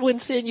 God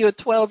wouldn't send you a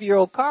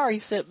 12-year-old car. He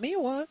sent me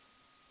one.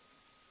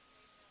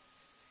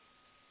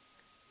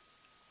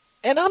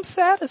 And I'm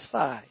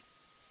satisfied.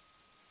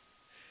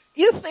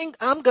 You think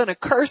I'm going to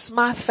curse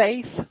my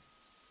faith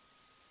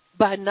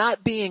by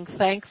not being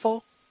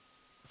thankful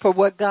for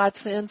what God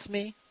sends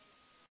me?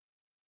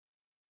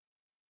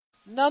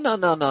 No.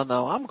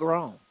 I'm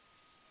grown.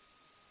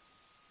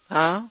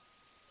 Huh?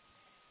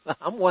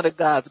 I'm one of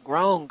God's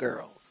grown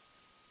girls.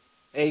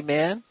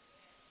 Amen.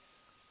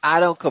 I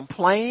don't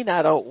complain.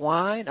 I don't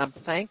whine. I'm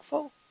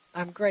thankful.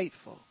 I'm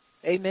grateful.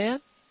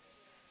 Amen.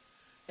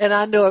 And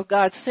I know if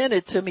God sent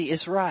it to me,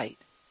 it's right.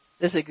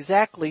 It's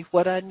exactly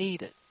what I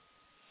needed.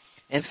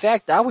 In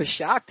fact, I was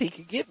shocked he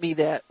could get me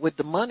that with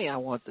the money I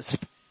want to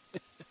spend.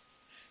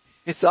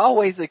 It's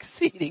always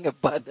exceeding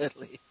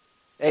abundantly.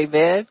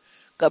 Amen.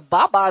 Cause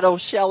Baba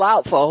don't shell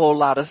out for a whole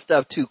lot of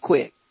stuff too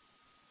quick.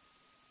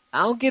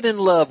 I don't get in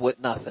love with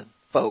nothing,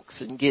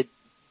 folks, and get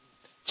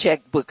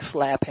checkbook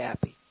slap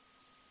happy.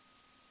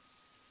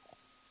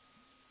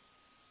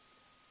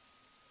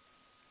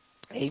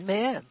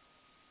 Amen.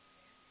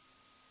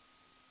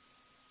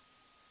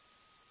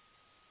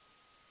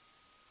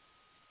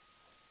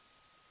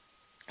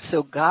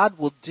 So God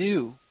will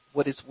do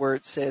what his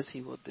word says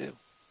he will do.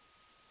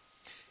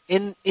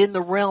 In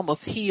the realm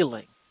of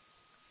healing,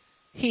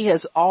 he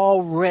has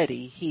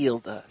already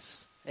healed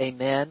us.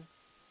 Amen.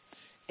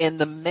 And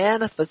the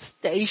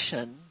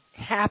manifestation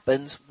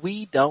happens,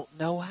 we don't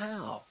know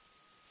how.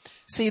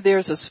 See,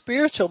 there's a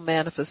spiritual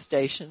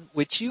manifestation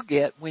which you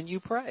get when you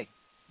pray.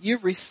 You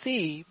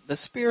receive the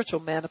spiritual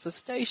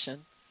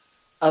manifestation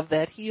of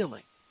that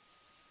healing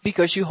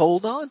because you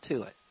hold on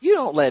to it. You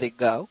don't let it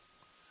go.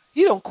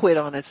 You don't quit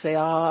on it and say,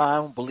 oh, I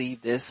don't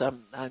believe this.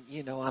 I'm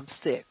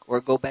sick, or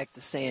go back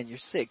to saying you're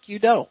sick. You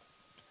don't.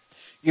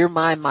 Your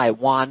mind might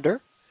wander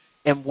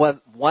and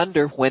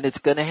wonder when it's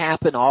going to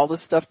happen, all the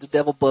stuff the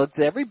devil bugs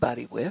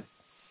everybody with.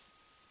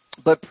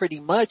 But pretty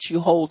much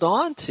you hold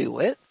on to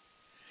it.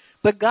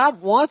 But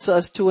God wants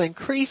us to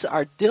increase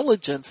our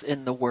diligence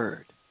in the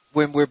word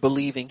when we're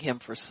believing him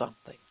for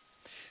something.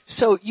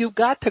 So you've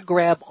got to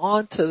grab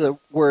onto the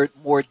word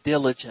more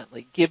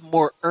diligently, give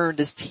more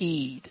earnest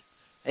heed.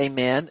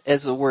 Amen,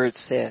 as the word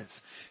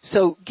says.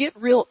 So get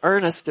real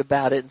earnest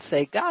about it and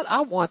say, God,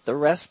 I want the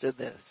rest of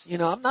this. You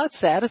know, I'm not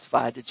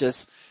satisfied to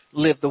just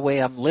live the way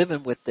I'm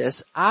living with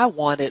this. I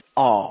want it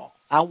all.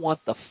 I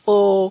want the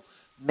full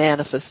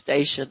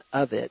manifestation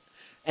of it.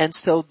 And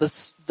so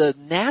the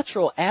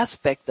natural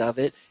aspect of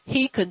it,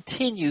 he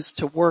continues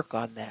to work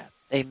on that.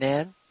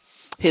 Amen.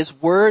 His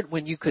word,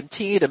 when you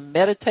continue to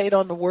meditate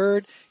on the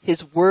word,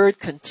 his word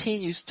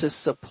continues to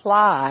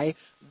supply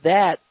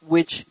that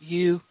which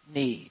you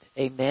need.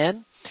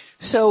 Amen.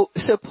 So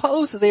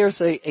suppose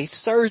there's a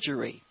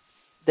surgery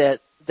that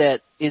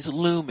is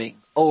looming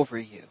over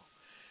you.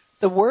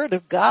 The word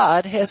of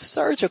God has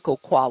surgical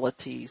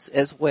qualities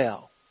as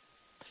well.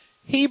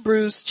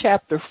 Hebrews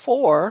chapter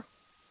 4,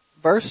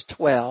 verse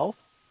 12.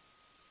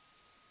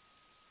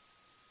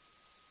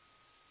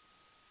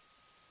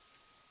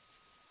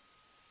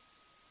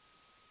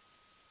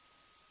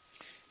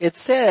 It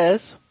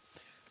says,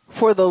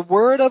 for the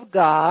word of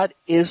God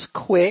is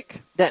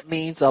quick, that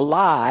means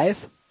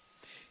alive,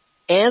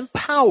 and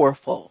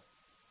powerful,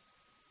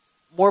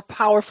 more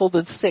powerful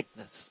than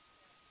sickness,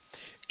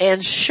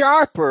 and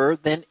sharper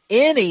than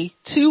any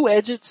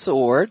two-edged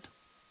sword,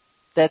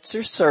 that's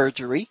your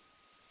surgery,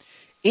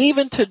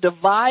 even to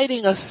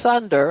dividing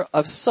asunder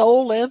of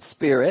soul and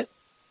spirit,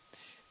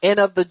 and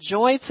of the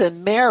joints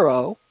and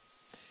marrow,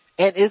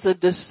 and is a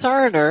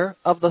discerner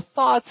of the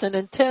thoughts and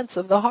intents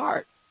of the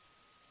heart.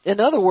 In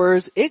other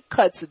words, it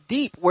cuts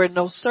deep where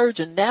no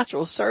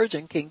natural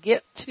surgeon can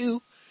get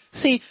to.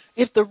 See,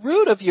 if the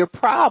root of your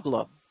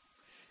problem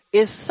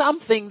is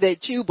something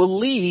that you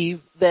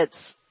believe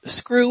that's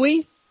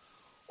screwy,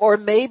 or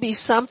maybe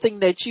something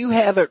that you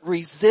haven't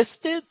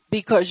resisted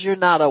because you're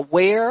not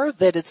aware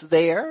that it's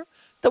there,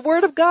 the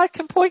word of God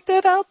can point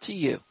that out to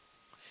you.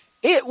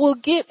 It will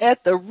get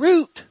at the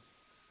root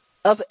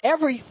of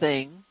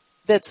everything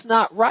that's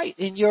not right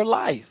in your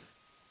life.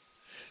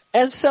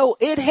 And so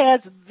it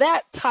has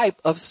that type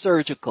of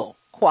surgical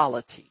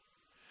quality,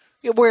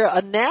 where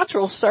a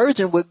natural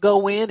surgeon would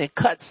go in and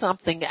cut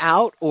something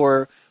out,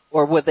 or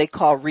what they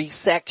call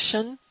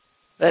resection.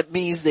 That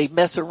means they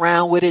mess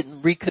around with it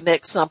and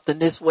reconnect something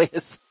this way.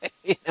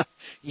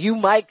 You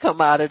might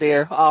come out of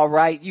there all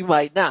right, you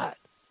might not.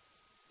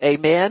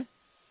 Amen.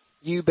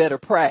 You better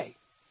pray.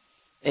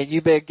 And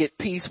you better get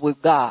peace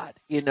with God,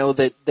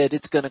 that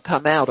it's going to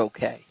come out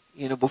okay.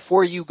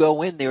 Before you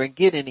go in there and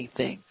get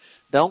anything,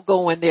 don't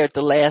go in there at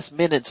the last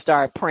minute and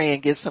start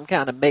praying, get some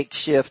kind of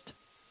makeshift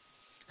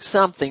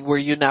something where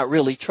you're not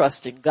really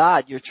trusting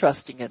God, you're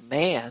trusting in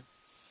man.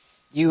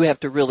 You have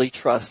to really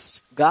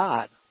trust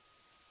God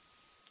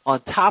on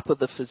top of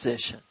the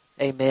physician.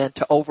 Amen.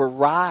 To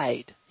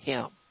override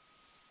him,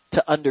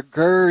 to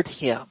undergird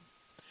him,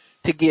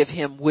 to give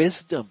him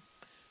wisdom,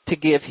 to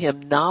give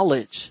him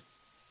knowledge,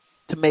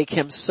 to make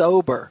him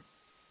sober,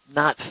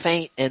 not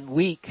faint and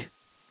weak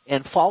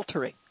and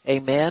faltering.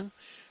 Amen.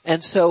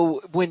 And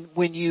so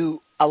when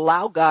you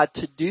allow God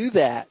to do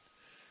that,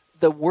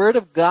 the word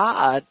of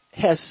God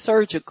has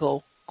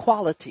surgical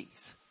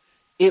qualities.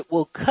 It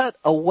will cut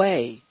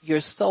away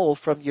your soul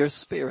from your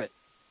spirit.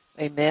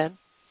 Amen.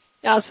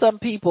 Now some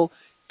people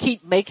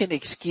keep making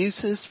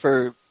excuses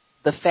for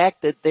the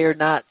fact that they're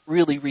not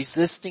really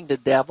resisting the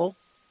devil.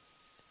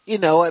 You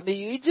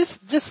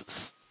just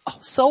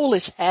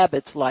soulish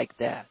habits like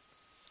that.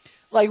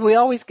 Like we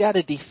always got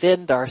to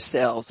defend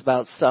ourselves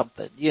about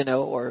something,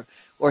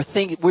 or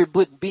think we're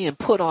being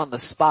put on the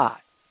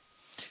spot.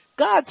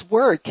 God's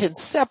word can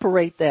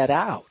separate that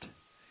out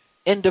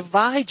and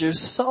divide your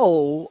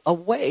soul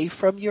away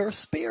from your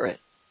spirit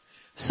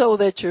so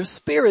that your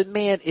spirit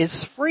man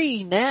is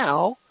free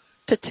now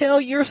to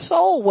tell your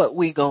soul what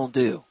we gonna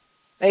do.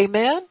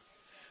 Amen.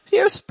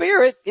 Your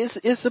spirit is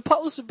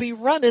supposed to be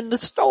running the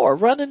store,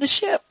 running the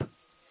ship.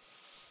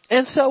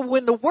 And so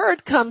when the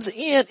word comes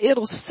in,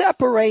 it'll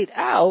separate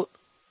out,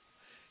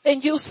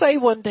 and you'll say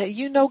one day,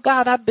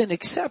 God, I've been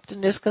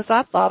accepting this because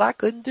I thought I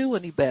couldn't do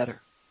any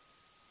better.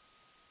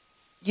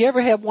 You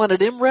ever have one of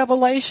them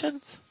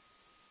revelations?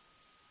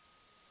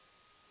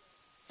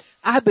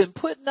 I've been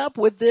putting up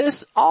with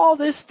this all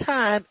this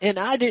time, and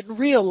I didn't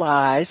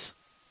realize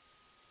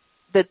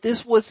that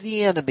this was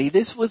the enemy.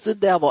 This was the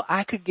devil.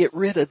 I could get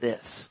rid of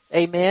this.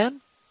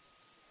 Amen.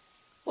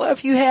 Well,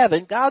 if you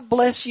haven't, God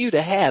bless you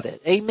to have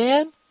it.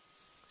 Amen.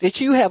 That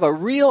you have a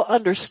real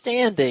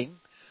understanding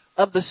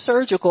of the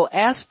surgical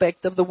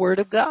aspect of the word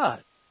of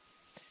God.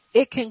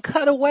 It can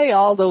cut away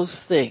all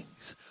those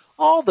things,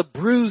 all the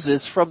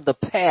bruises from the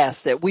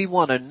past that we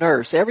want to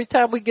nurse every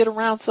time we get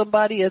around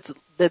somebody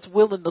that's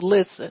willing to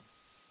listen.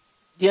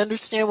 Do you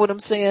understand what I'm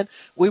saying?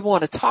 We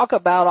want to talk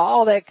about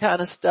all that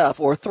kind of stuff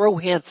or throw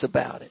hints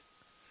about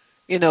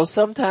it.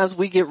 Sometimes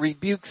we get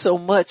rebuked so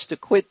much to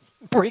quit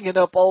bringing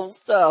up old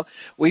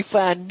stuff. We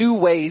find new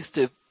ways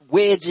to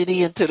wedge it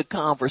into the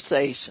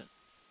conversation.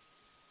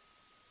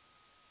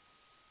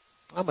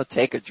 I'm going to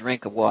take a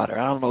drink of water.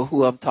 I don't know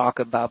who I'm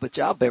talking about, but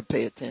y'all better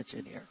pay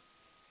attention here.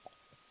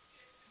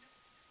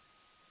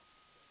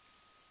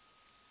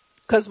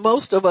 Because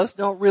most of us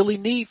don't really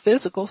need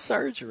physical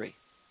surgery.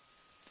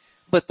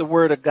 But the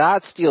word of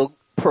God still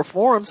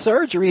performs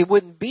surgery. It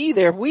wouldn't be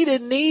there. If we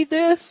didn't need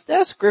this,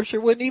 that scripture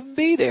wouldn't even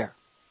be there.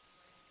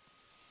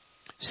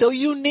 So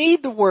you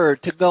need the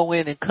word to go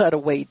in and cut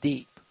away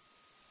deep.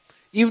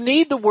 You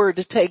need the word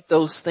to take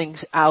those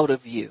things out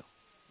of you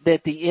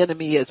that the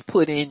enemy has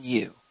put in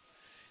you.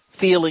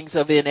 Feelings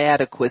of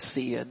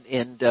inadequacy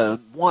and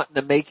wanting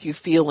to make you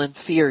feel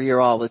inferior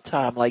all the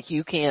time, like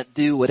you can't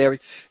do whatever.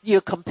 You're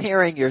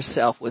comparing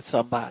yourself with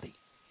somebody.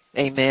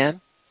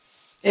 Amen.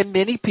 And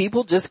many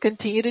people just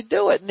continue to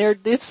do it,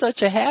 and it's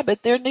such a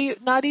habit they're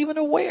not even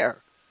aware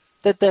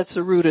that that's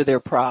the root of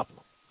their problem.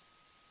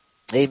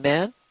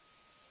 Amen.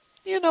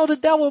 The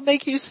devil will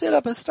make you sit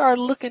up and start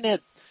looking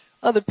at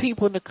other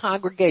people in the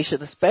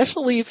congregation,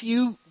 especially if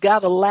you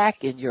got a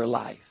lack in your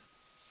life.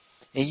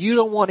 And you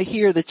don't want to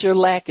hear that your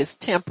lack is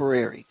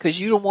temporary, because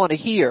you don't want to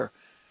hear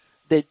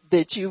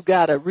that you've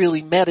got to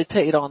really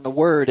meditate on the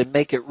word and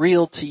make it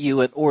real to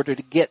you in order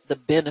to get the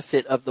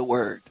benefit of the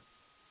word.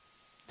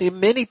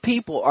 Many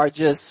people are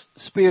just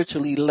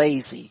spiritually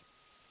lazy,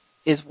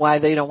 is why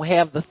they don't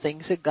have the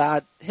things that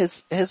God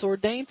has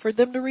ordained for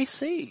them to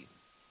receive.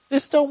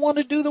 Just don't want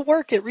to do the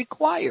work it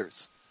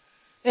requires.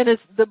 And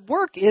the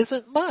work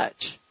isn't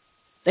much.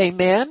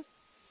 Amen.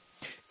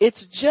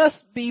 It's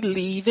just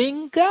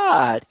believing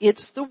God.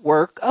 It's the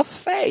work of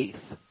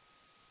faith.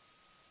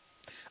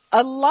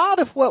 A lot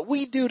of what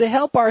we do to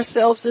help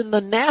ourselves in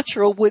the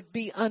natural would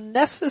be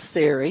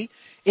unnecessary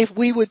if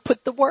we would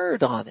put the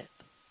word on it.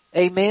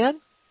 Amen.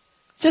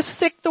 Just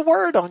stick the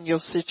word on your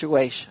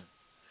situation.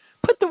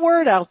 Put the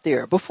word out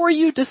there. Before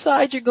you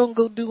decide you're going to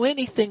go do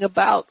anything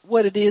about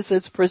what it is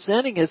that's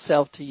presenting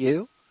itself to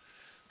you,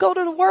 go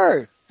to the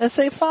word and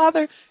say,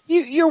 Father,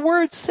 your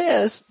word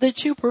says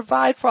that you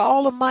provide for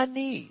all of my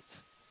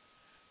needs.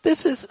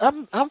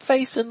 I'm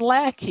facing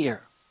lack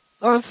here,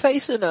 or I'm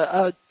facing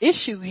a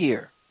issue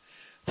here.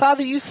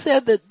 Father, you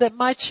said that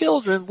my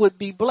children would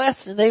be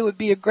blessed and they would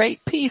be a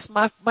great peace.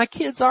 My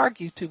kids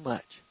argue too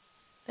much.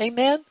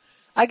 Amen.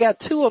 I got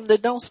 2 of them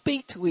that don't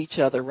speak to each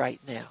other right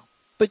now.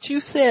 But you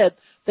said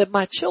that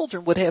my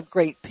children would have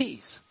great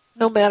peace,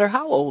 no matter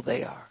how old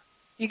they are.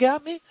 You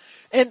got me?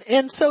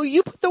 And so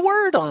you put the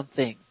word on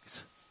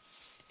things.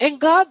 And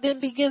God then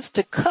begins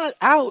to cut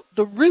out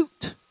the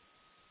root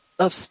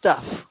of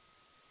stuff.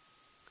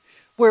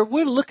 Where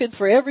we're looking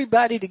for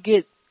everybody to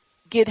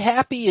get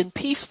happy and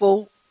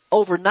peaceful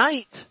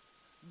overnight.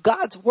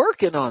 God's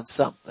working on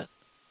something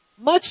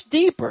much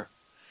deeper.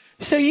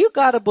 So you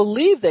gotta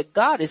believe that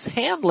God is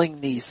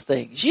handling these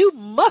things. You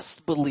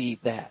must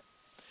believe that.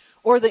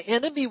 Or the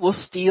enemy will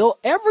steal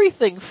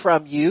everything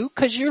from you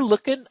because you're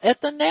looking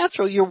at the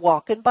natural. You're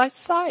walking by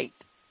sight.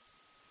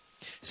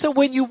 So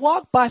when you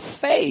walk by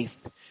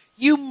faith,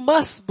 you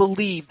must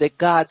believe that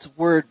God's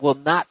word will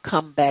not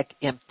come back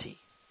empty.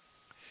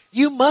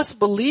 You must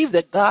believe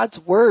that God's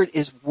word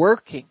is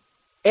working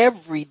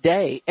every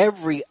day,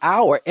 every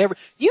hour,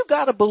 you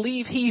gotta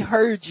believe he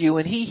heard you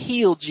and he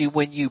healed you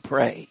when you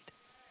prayed.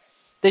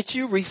 That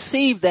you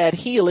received that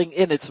healing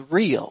and it's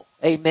real.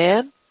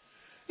 Amen.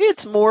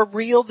 It's more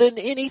real than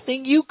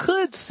anything you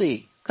could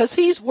see because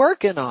he's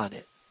working on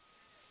it.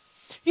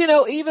 You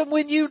know, even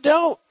when you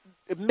don't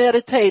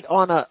meditate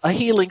on a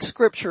healing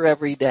scripture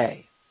every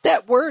day,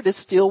 that word is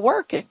still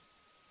working.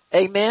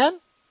 Amen.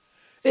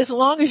 As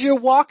long as you're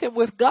walking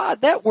with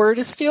God, that word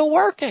is still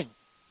working.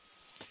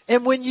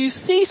 And when you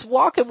cease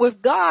walking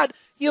with God,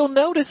 you'll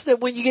notice that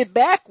when you get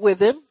back with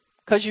him,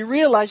 because you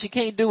realize you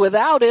can't do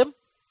without him,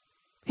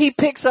 he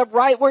picks up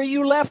right where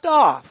you left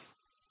off.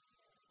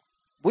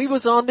 We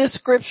was on this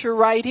scripture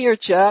right here,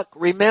 Chuck.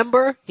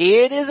 Remember?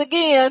 Here it is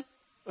again.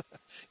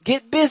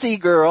 Get busy,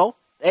 girl.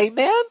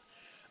 Amen?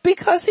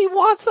 Because he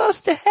wants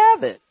us to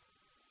have it.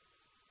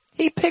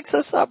 He picks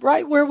us up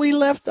right where we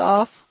left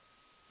off.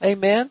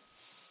 Amen?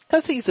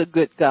 Because he's a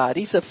good God.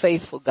 He's a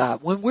faithful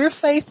God. When we're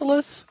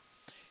faithless,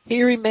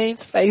 he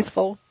remains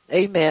faithful.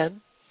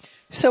 Amen.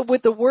 So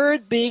with the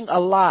word being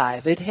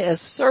alive, it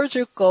has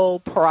surgical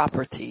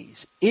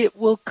properties. It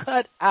will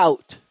cut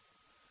out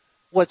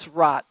what's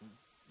rotten,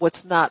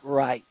 what's not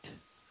right,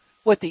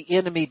 what the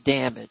enemy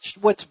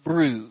damaged, what's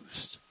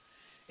bruised.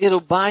 It'll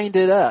bind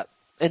it up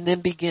and then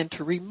begin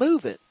to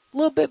remove it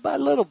little bit by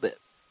little bit.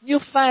 You'll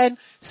find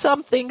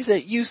some things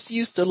that you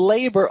used to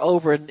labor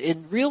over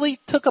and really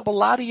took up a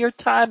lot of your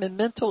time and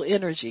mental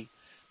energy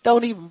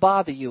don't even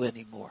bother you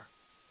anymore.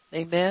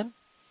 Amen.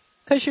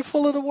 Because you're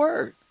full of the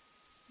word.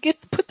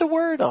 Put the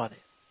word on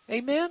it.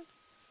 Amen.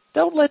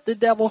 Don't let the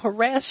devil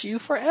harass you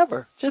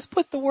forever. Just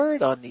put the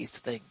word on these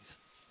things.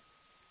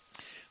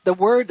 The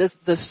word is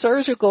the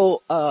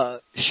surgical,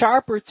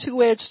 sharper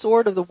 2-edged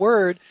sword of the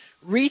word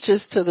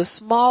reaches to the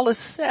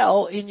smallest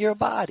cell in your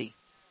body.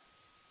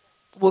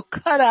 Will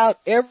cut out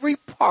every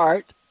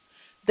part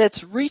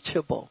that's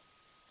reachable.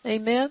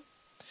 Amen.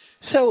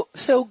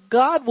 So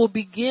God will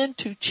begin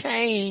to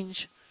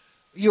change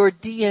your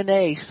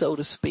DNA, so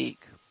to speak.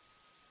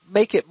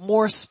 Make it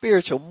more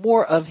spiritual,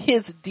 more of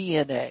his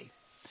DNA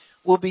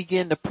will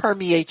begin to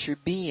permeate your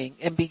being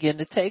and begin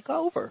to take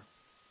over.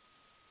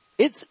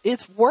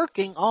 It's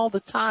working all the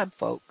time,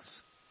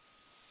 folks.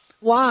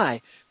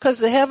 Why? Because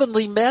the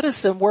heavenly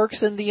medicine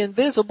works in the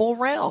invisible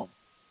realm.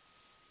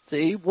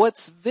 See,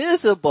 what's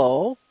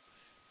visible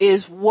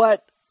is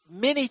what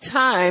many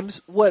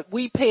times what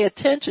we pay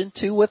attention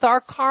to with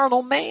our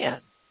carnal man.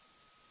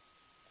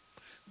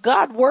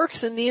 God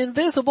works in the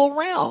invisible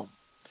realm.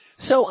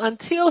 So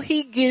until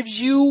he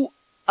gives you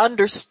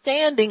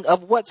understanding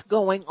of what's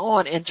going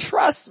on, and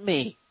trust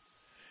me,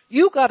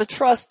 you gotta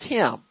trust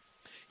him.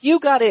 You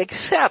gotta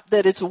accept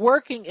that it's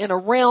working in a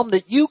realm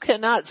that you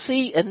cannot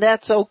see, and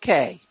that's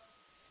okay.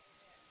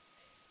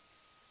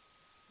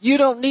 You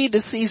don't need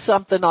to see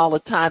something all the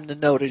time to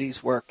know that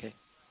he's working.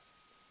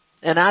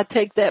 And I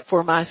take that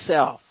for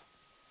myself.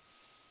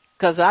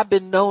 Because I've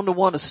been known to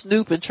want to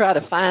snoop and try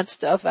to find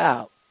stuff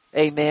out.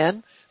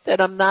 Amen. That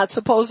I'm not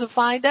supposed to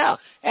find out.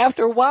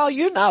 After a while,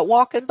 you're not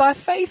walking by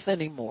faith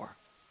anymore.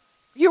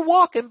 You're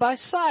walking by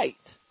sight.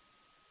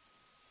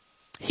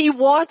 He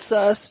wants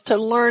us to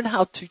learn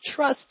how to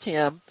trust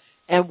him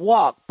and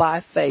walk by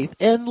faith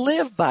and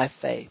live by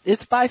faith.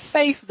 It's by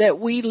faith that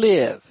we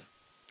live.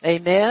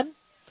 Amen.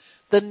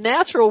 The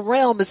natural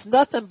realm is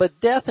nothing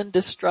but death and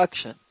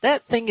destruction.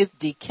 That thing is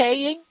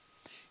decaying.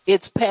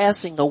 It's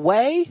passing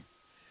away.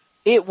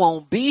 It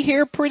won't be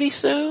here pretty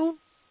soon.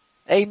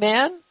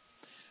 Amen.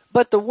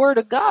 But the word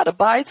of God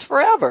abides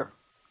forever,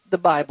 the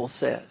Bible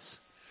says.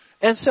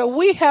 And so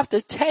we have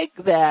to take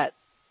that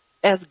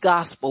as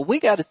gospel. We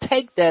got to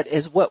take that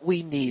as what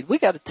we need. We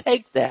got to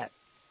take that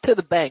to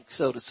the bank,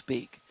 so to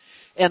speak,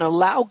 and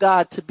allow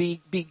God to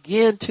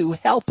begin to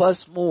help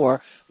us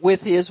more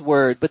with his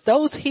word. But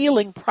those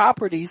healing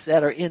properties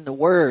that are in the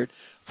word,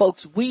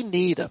 folks, we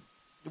need them.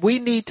 We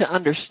need to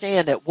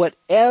understand that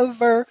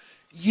whatever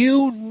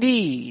you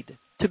need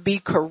to be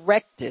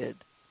corrected,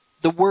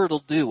 the word will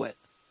do it.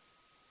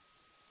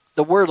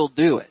 The word will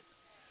do it.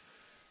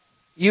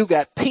 You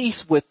got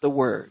peace with the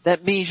word.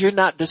 That means you're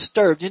not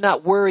disturbed. You're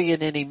not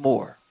worrying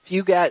anymore.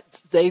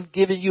 If they've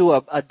given you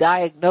a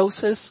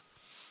diagnosis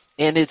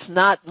and it's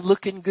not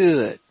looking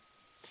good,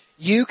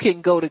 you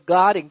can go to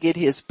God and get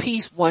his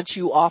peace once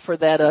you offer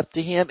that up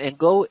to him and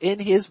go in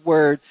his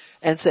word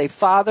and say,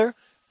 Father,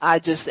 I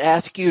just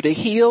ask you to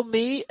heal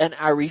me and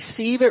I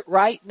receive it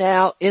right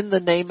now in the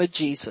name of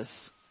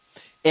Jesus.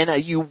 And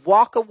you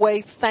walk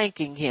away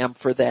thanking him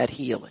for that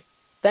healing.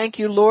 Thank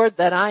you, Lord,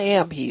 that I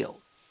am healed.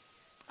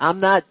 I'm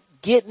not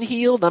getting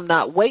healed. I'm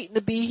not waiting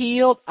to be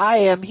healed. I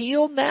am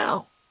healed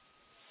now.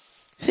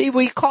 See,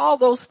 we call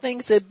those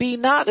things that be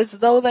not as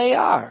though they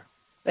are.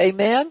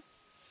 Amen.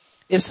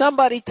 If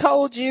somebody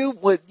told you,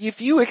 if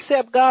you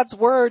accept God's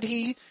word,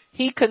 he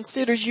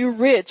considers you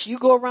rich, you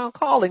go around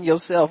calling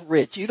yourself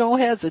rich. You don't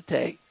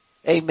hesitate.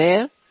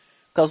 Amen.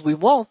 Because we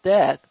want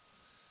that.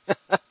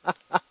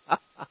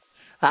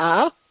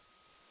 Huh?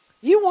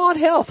 You want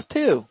health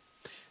too.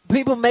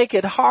 People make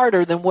it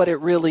harder than what it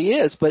really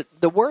is, but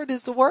the word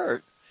is the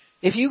word.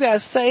 If you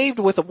got saved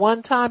with a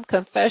one-time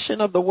confession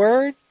of the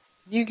word,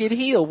 you get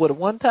healed with a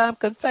one-time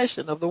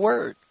confession of the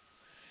word.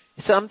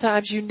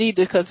 Sometimes you need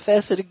to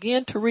confess it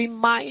again to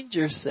remind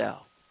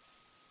yourself.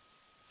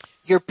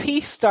 Your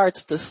peace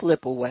starts to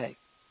slip away.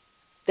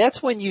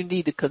 That's when you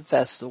need to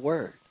confess the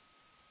word.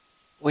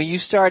 When you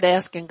start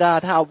asking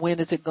God, when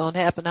is it going to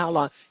happen? How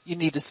long? You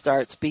need to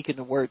start speaking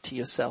the word to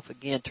yourself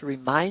again to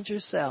remind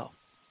yourself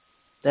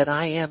that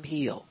I am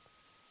healed.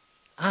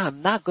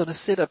 I'm not going to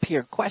sit up here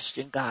and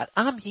question God.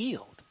 I'm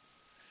healed.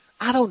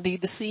 I don't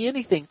need to see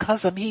anything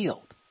because I'm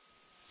healed.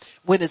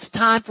 When it's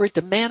time for it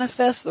to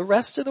manifest the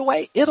rest of the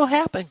way, it'll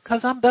happen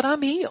because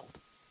I'm healed.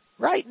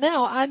 Right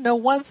now, I know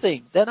one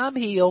thing, that I'm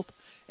healed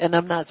and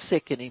I'm not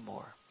sick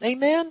anymore.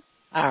 Amen?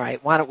 All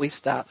right, why don't we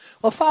stop?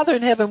 Well, Father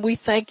in heaven, we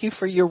thank you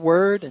for your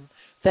word and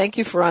thank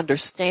you for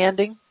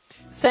understanding.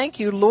 Thank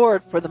you,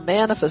 Lord, for the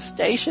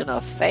manifestation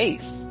of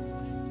faith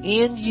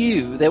in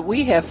you, that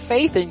we have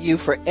faith in you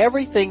for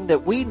everything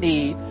that we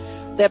need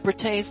that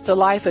pertains to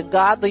life and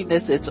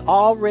godliness. It's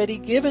already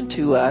given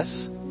to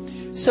us.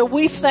 So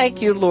we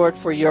thank you, Lord,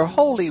 for your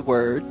holy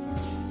word,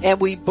 and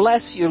we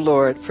bless you,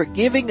 Lord, for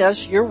giving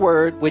us your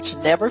word, which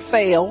never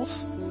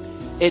fails.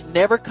 It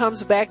never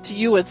comes back to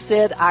you and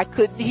said, I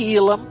couldn't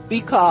heal them,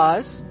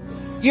 because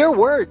your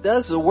word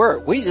does the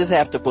work. We just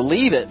have to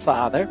believe it,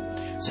 Father.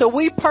 So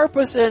we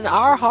purpose in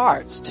our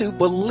hearts to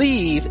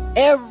believe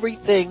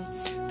everything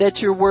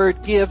that your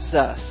word gives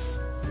us.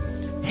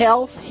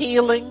 Health,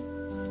 healing,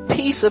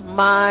 peace of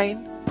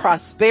mind,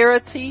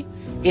 prosperity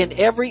in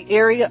every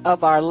area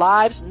of our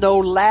lives. No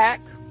lack,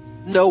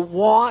 no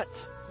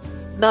want,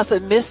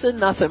 nothing missing,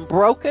 nothing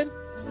broken.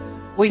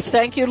 We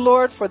thank you,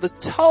 Lord, for the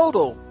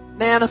total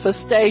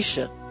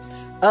manifestation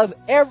of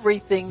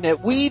everything that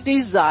we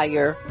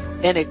desire,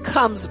 and it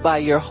comes by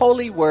your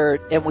holy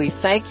word, and we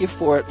thank you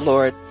for it,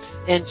 Lord,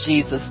 in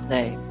Jesus'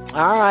 name.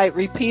 All right,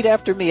 repeat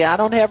after me. I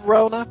don't have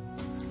Rona,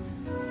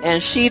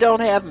 and she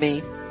don't have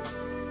me.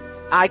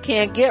 I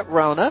can't get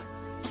Rona,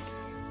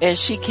 and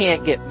she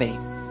can't get me.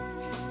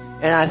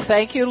 And I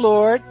thank you,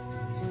 Lord,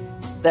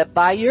 that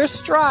by your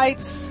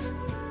stripes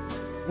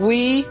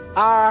we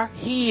are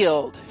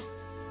healed.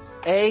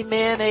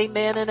 Amen,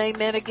 amen, and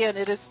amen again.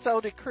 It is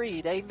so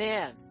decreed.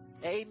 Amen.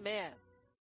 Amen.